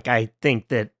 so I'm like, I think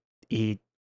that he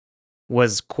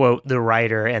was, quote, the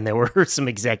writer, and there were some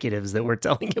executives that were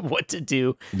telling him what to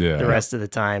do the rest of the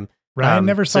time. Ryan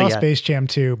never saw Space Jam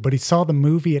 2, but he saw the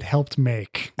movie it helped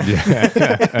make. Yeah.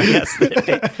 Yes,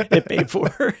 it paid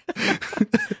for.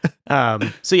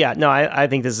 So yeah, no, I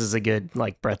think this is a good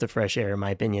breath of fresh air in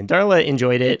my opinion. Darla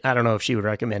enjoyed it. I don't know if she would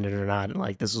recommend it or not.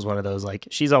 This was one of those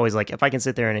she's always if I can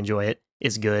sit there and enjoy it,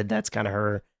 it's good. That's kind of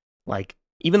her.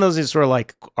 Even those are sort of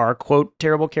are quote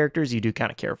terrible characters, you do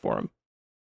kind of care for them.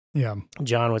 Yeah.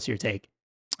 John, what's your take?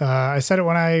 I said it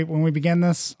when we began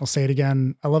this. I'll say it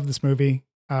again. I love this movie.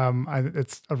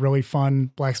 It's a really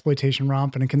fun blaxploitation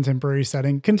romp in a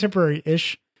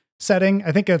contemporary-ish setting.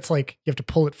 I think it's you have to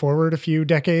pull it forward a few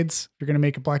decades if you're going to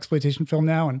make a blaxploitation film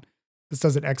now, and this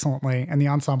does it excellently. And the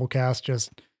ensemble cast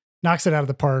just knocks it out of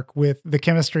the park with the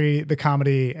chemistry, the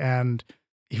comedy, and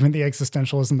even the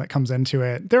existentialism that comes into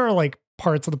it. There are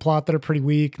parts of the plot that are pretty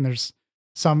weak, and there's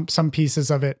some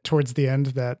pieces of it towards the end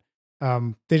that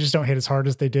they just don't hit as hard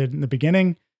as they did in the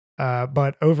beginning.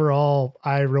 But overall,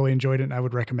 I really enjoyed it, and I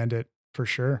would recommend it for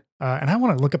sure. And I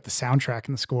want to look up the soundtrack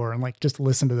and the score and just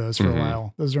listen to those for a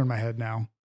while. Those are in my head now.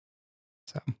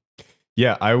 So,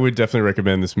 yeah, I would definitely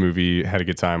recommend this movie. Had a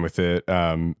good time with it.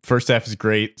 First half is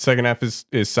great. Second half is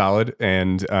solid,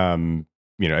 and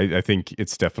I think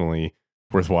it's definitely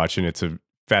worth watching. It's a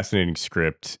fascinating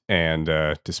script, and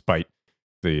despite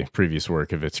the previous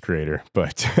work of its creator,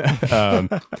 but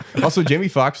also Jamie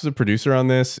Foxx was a producer on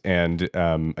this, and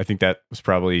I think that was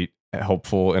probably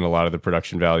helpful in a lot of the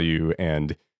production value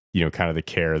and kind of the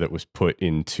care that was put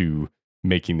into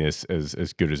making this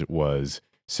as good as it was.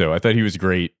 So I thought he was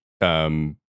great,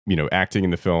 acting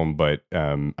in the film, but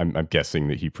I'm guessing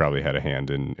that he probably had a hand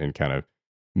in kind of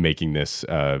making this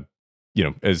as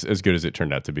good as it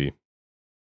turned out to be.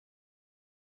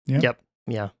 Yep.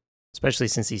 Yeah. Especially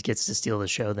since he gets to steal the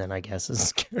show, then I guess, as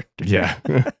his character. Yeah.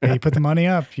 You put the money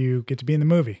up, you get to be in the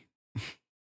movie.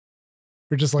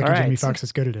 We're just lucky Jamie Foxx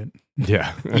is good at it.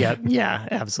 Yeah. Yeah,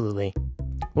 absolutely.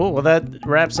 Well, that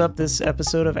wraps up this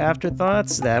episode of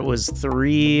Afterthoughts. That was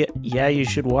 3 Yeah, You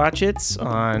Should Watch It's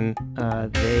on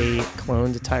They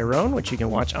Cloned Tyrone, which you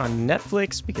can watch on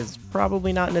Netflix, because it's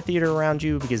probably not in a theater around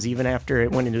you, because even after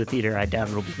it went into a theater, I doubt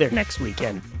it'll be there next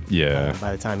weekend. Yeah.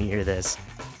 By the time you hear this.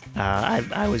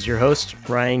 I was your host,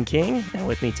 Ryan King, and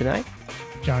with me tonight,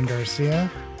 John Garcia.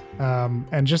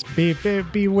 And just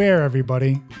beware,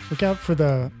 everybody. Look out for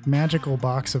the magical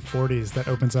box of 40s that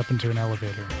opens up into an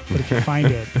elevator. But if you find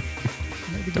it,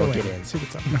 maybe don't get in. See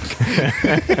what's up.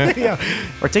 Yeah.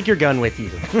 Or take your gun with you.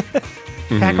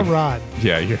 Pack a rod.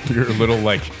 Yeah, your little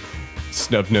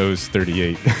snub-nosed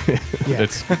 38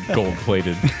 that's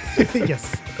gold-plated.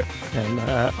 Yes. And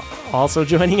also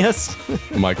joining us,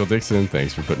 Michael Dixon.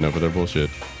 Thanks for putting up with our bullshit.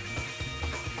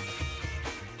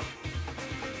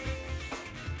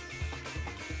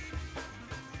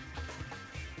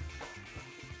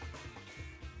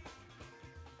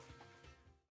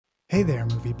 Hey there,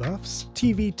 movie buffs,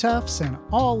 TV toughs, and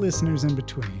all listeners in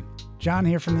between. John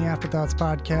here from the Afterthoughts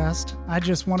podcast. I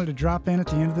just wanted to drop in at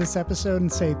the end of this episode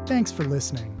and say thanks for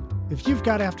listening. If you've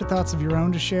got afterthoughts of your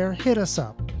own to share, hit us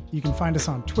up. You can find us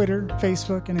on Twitter,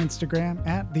 Facebook, and Instagram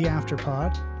at The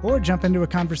Afterpod, or jump into a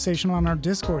conversation on our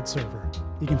Discord server.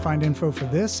 You can find info for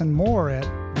this and more at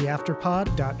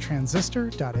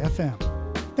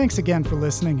theafterpod.transistor.fm. Thanks again for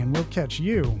listening, and we'll catch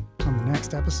you on the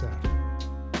next episode.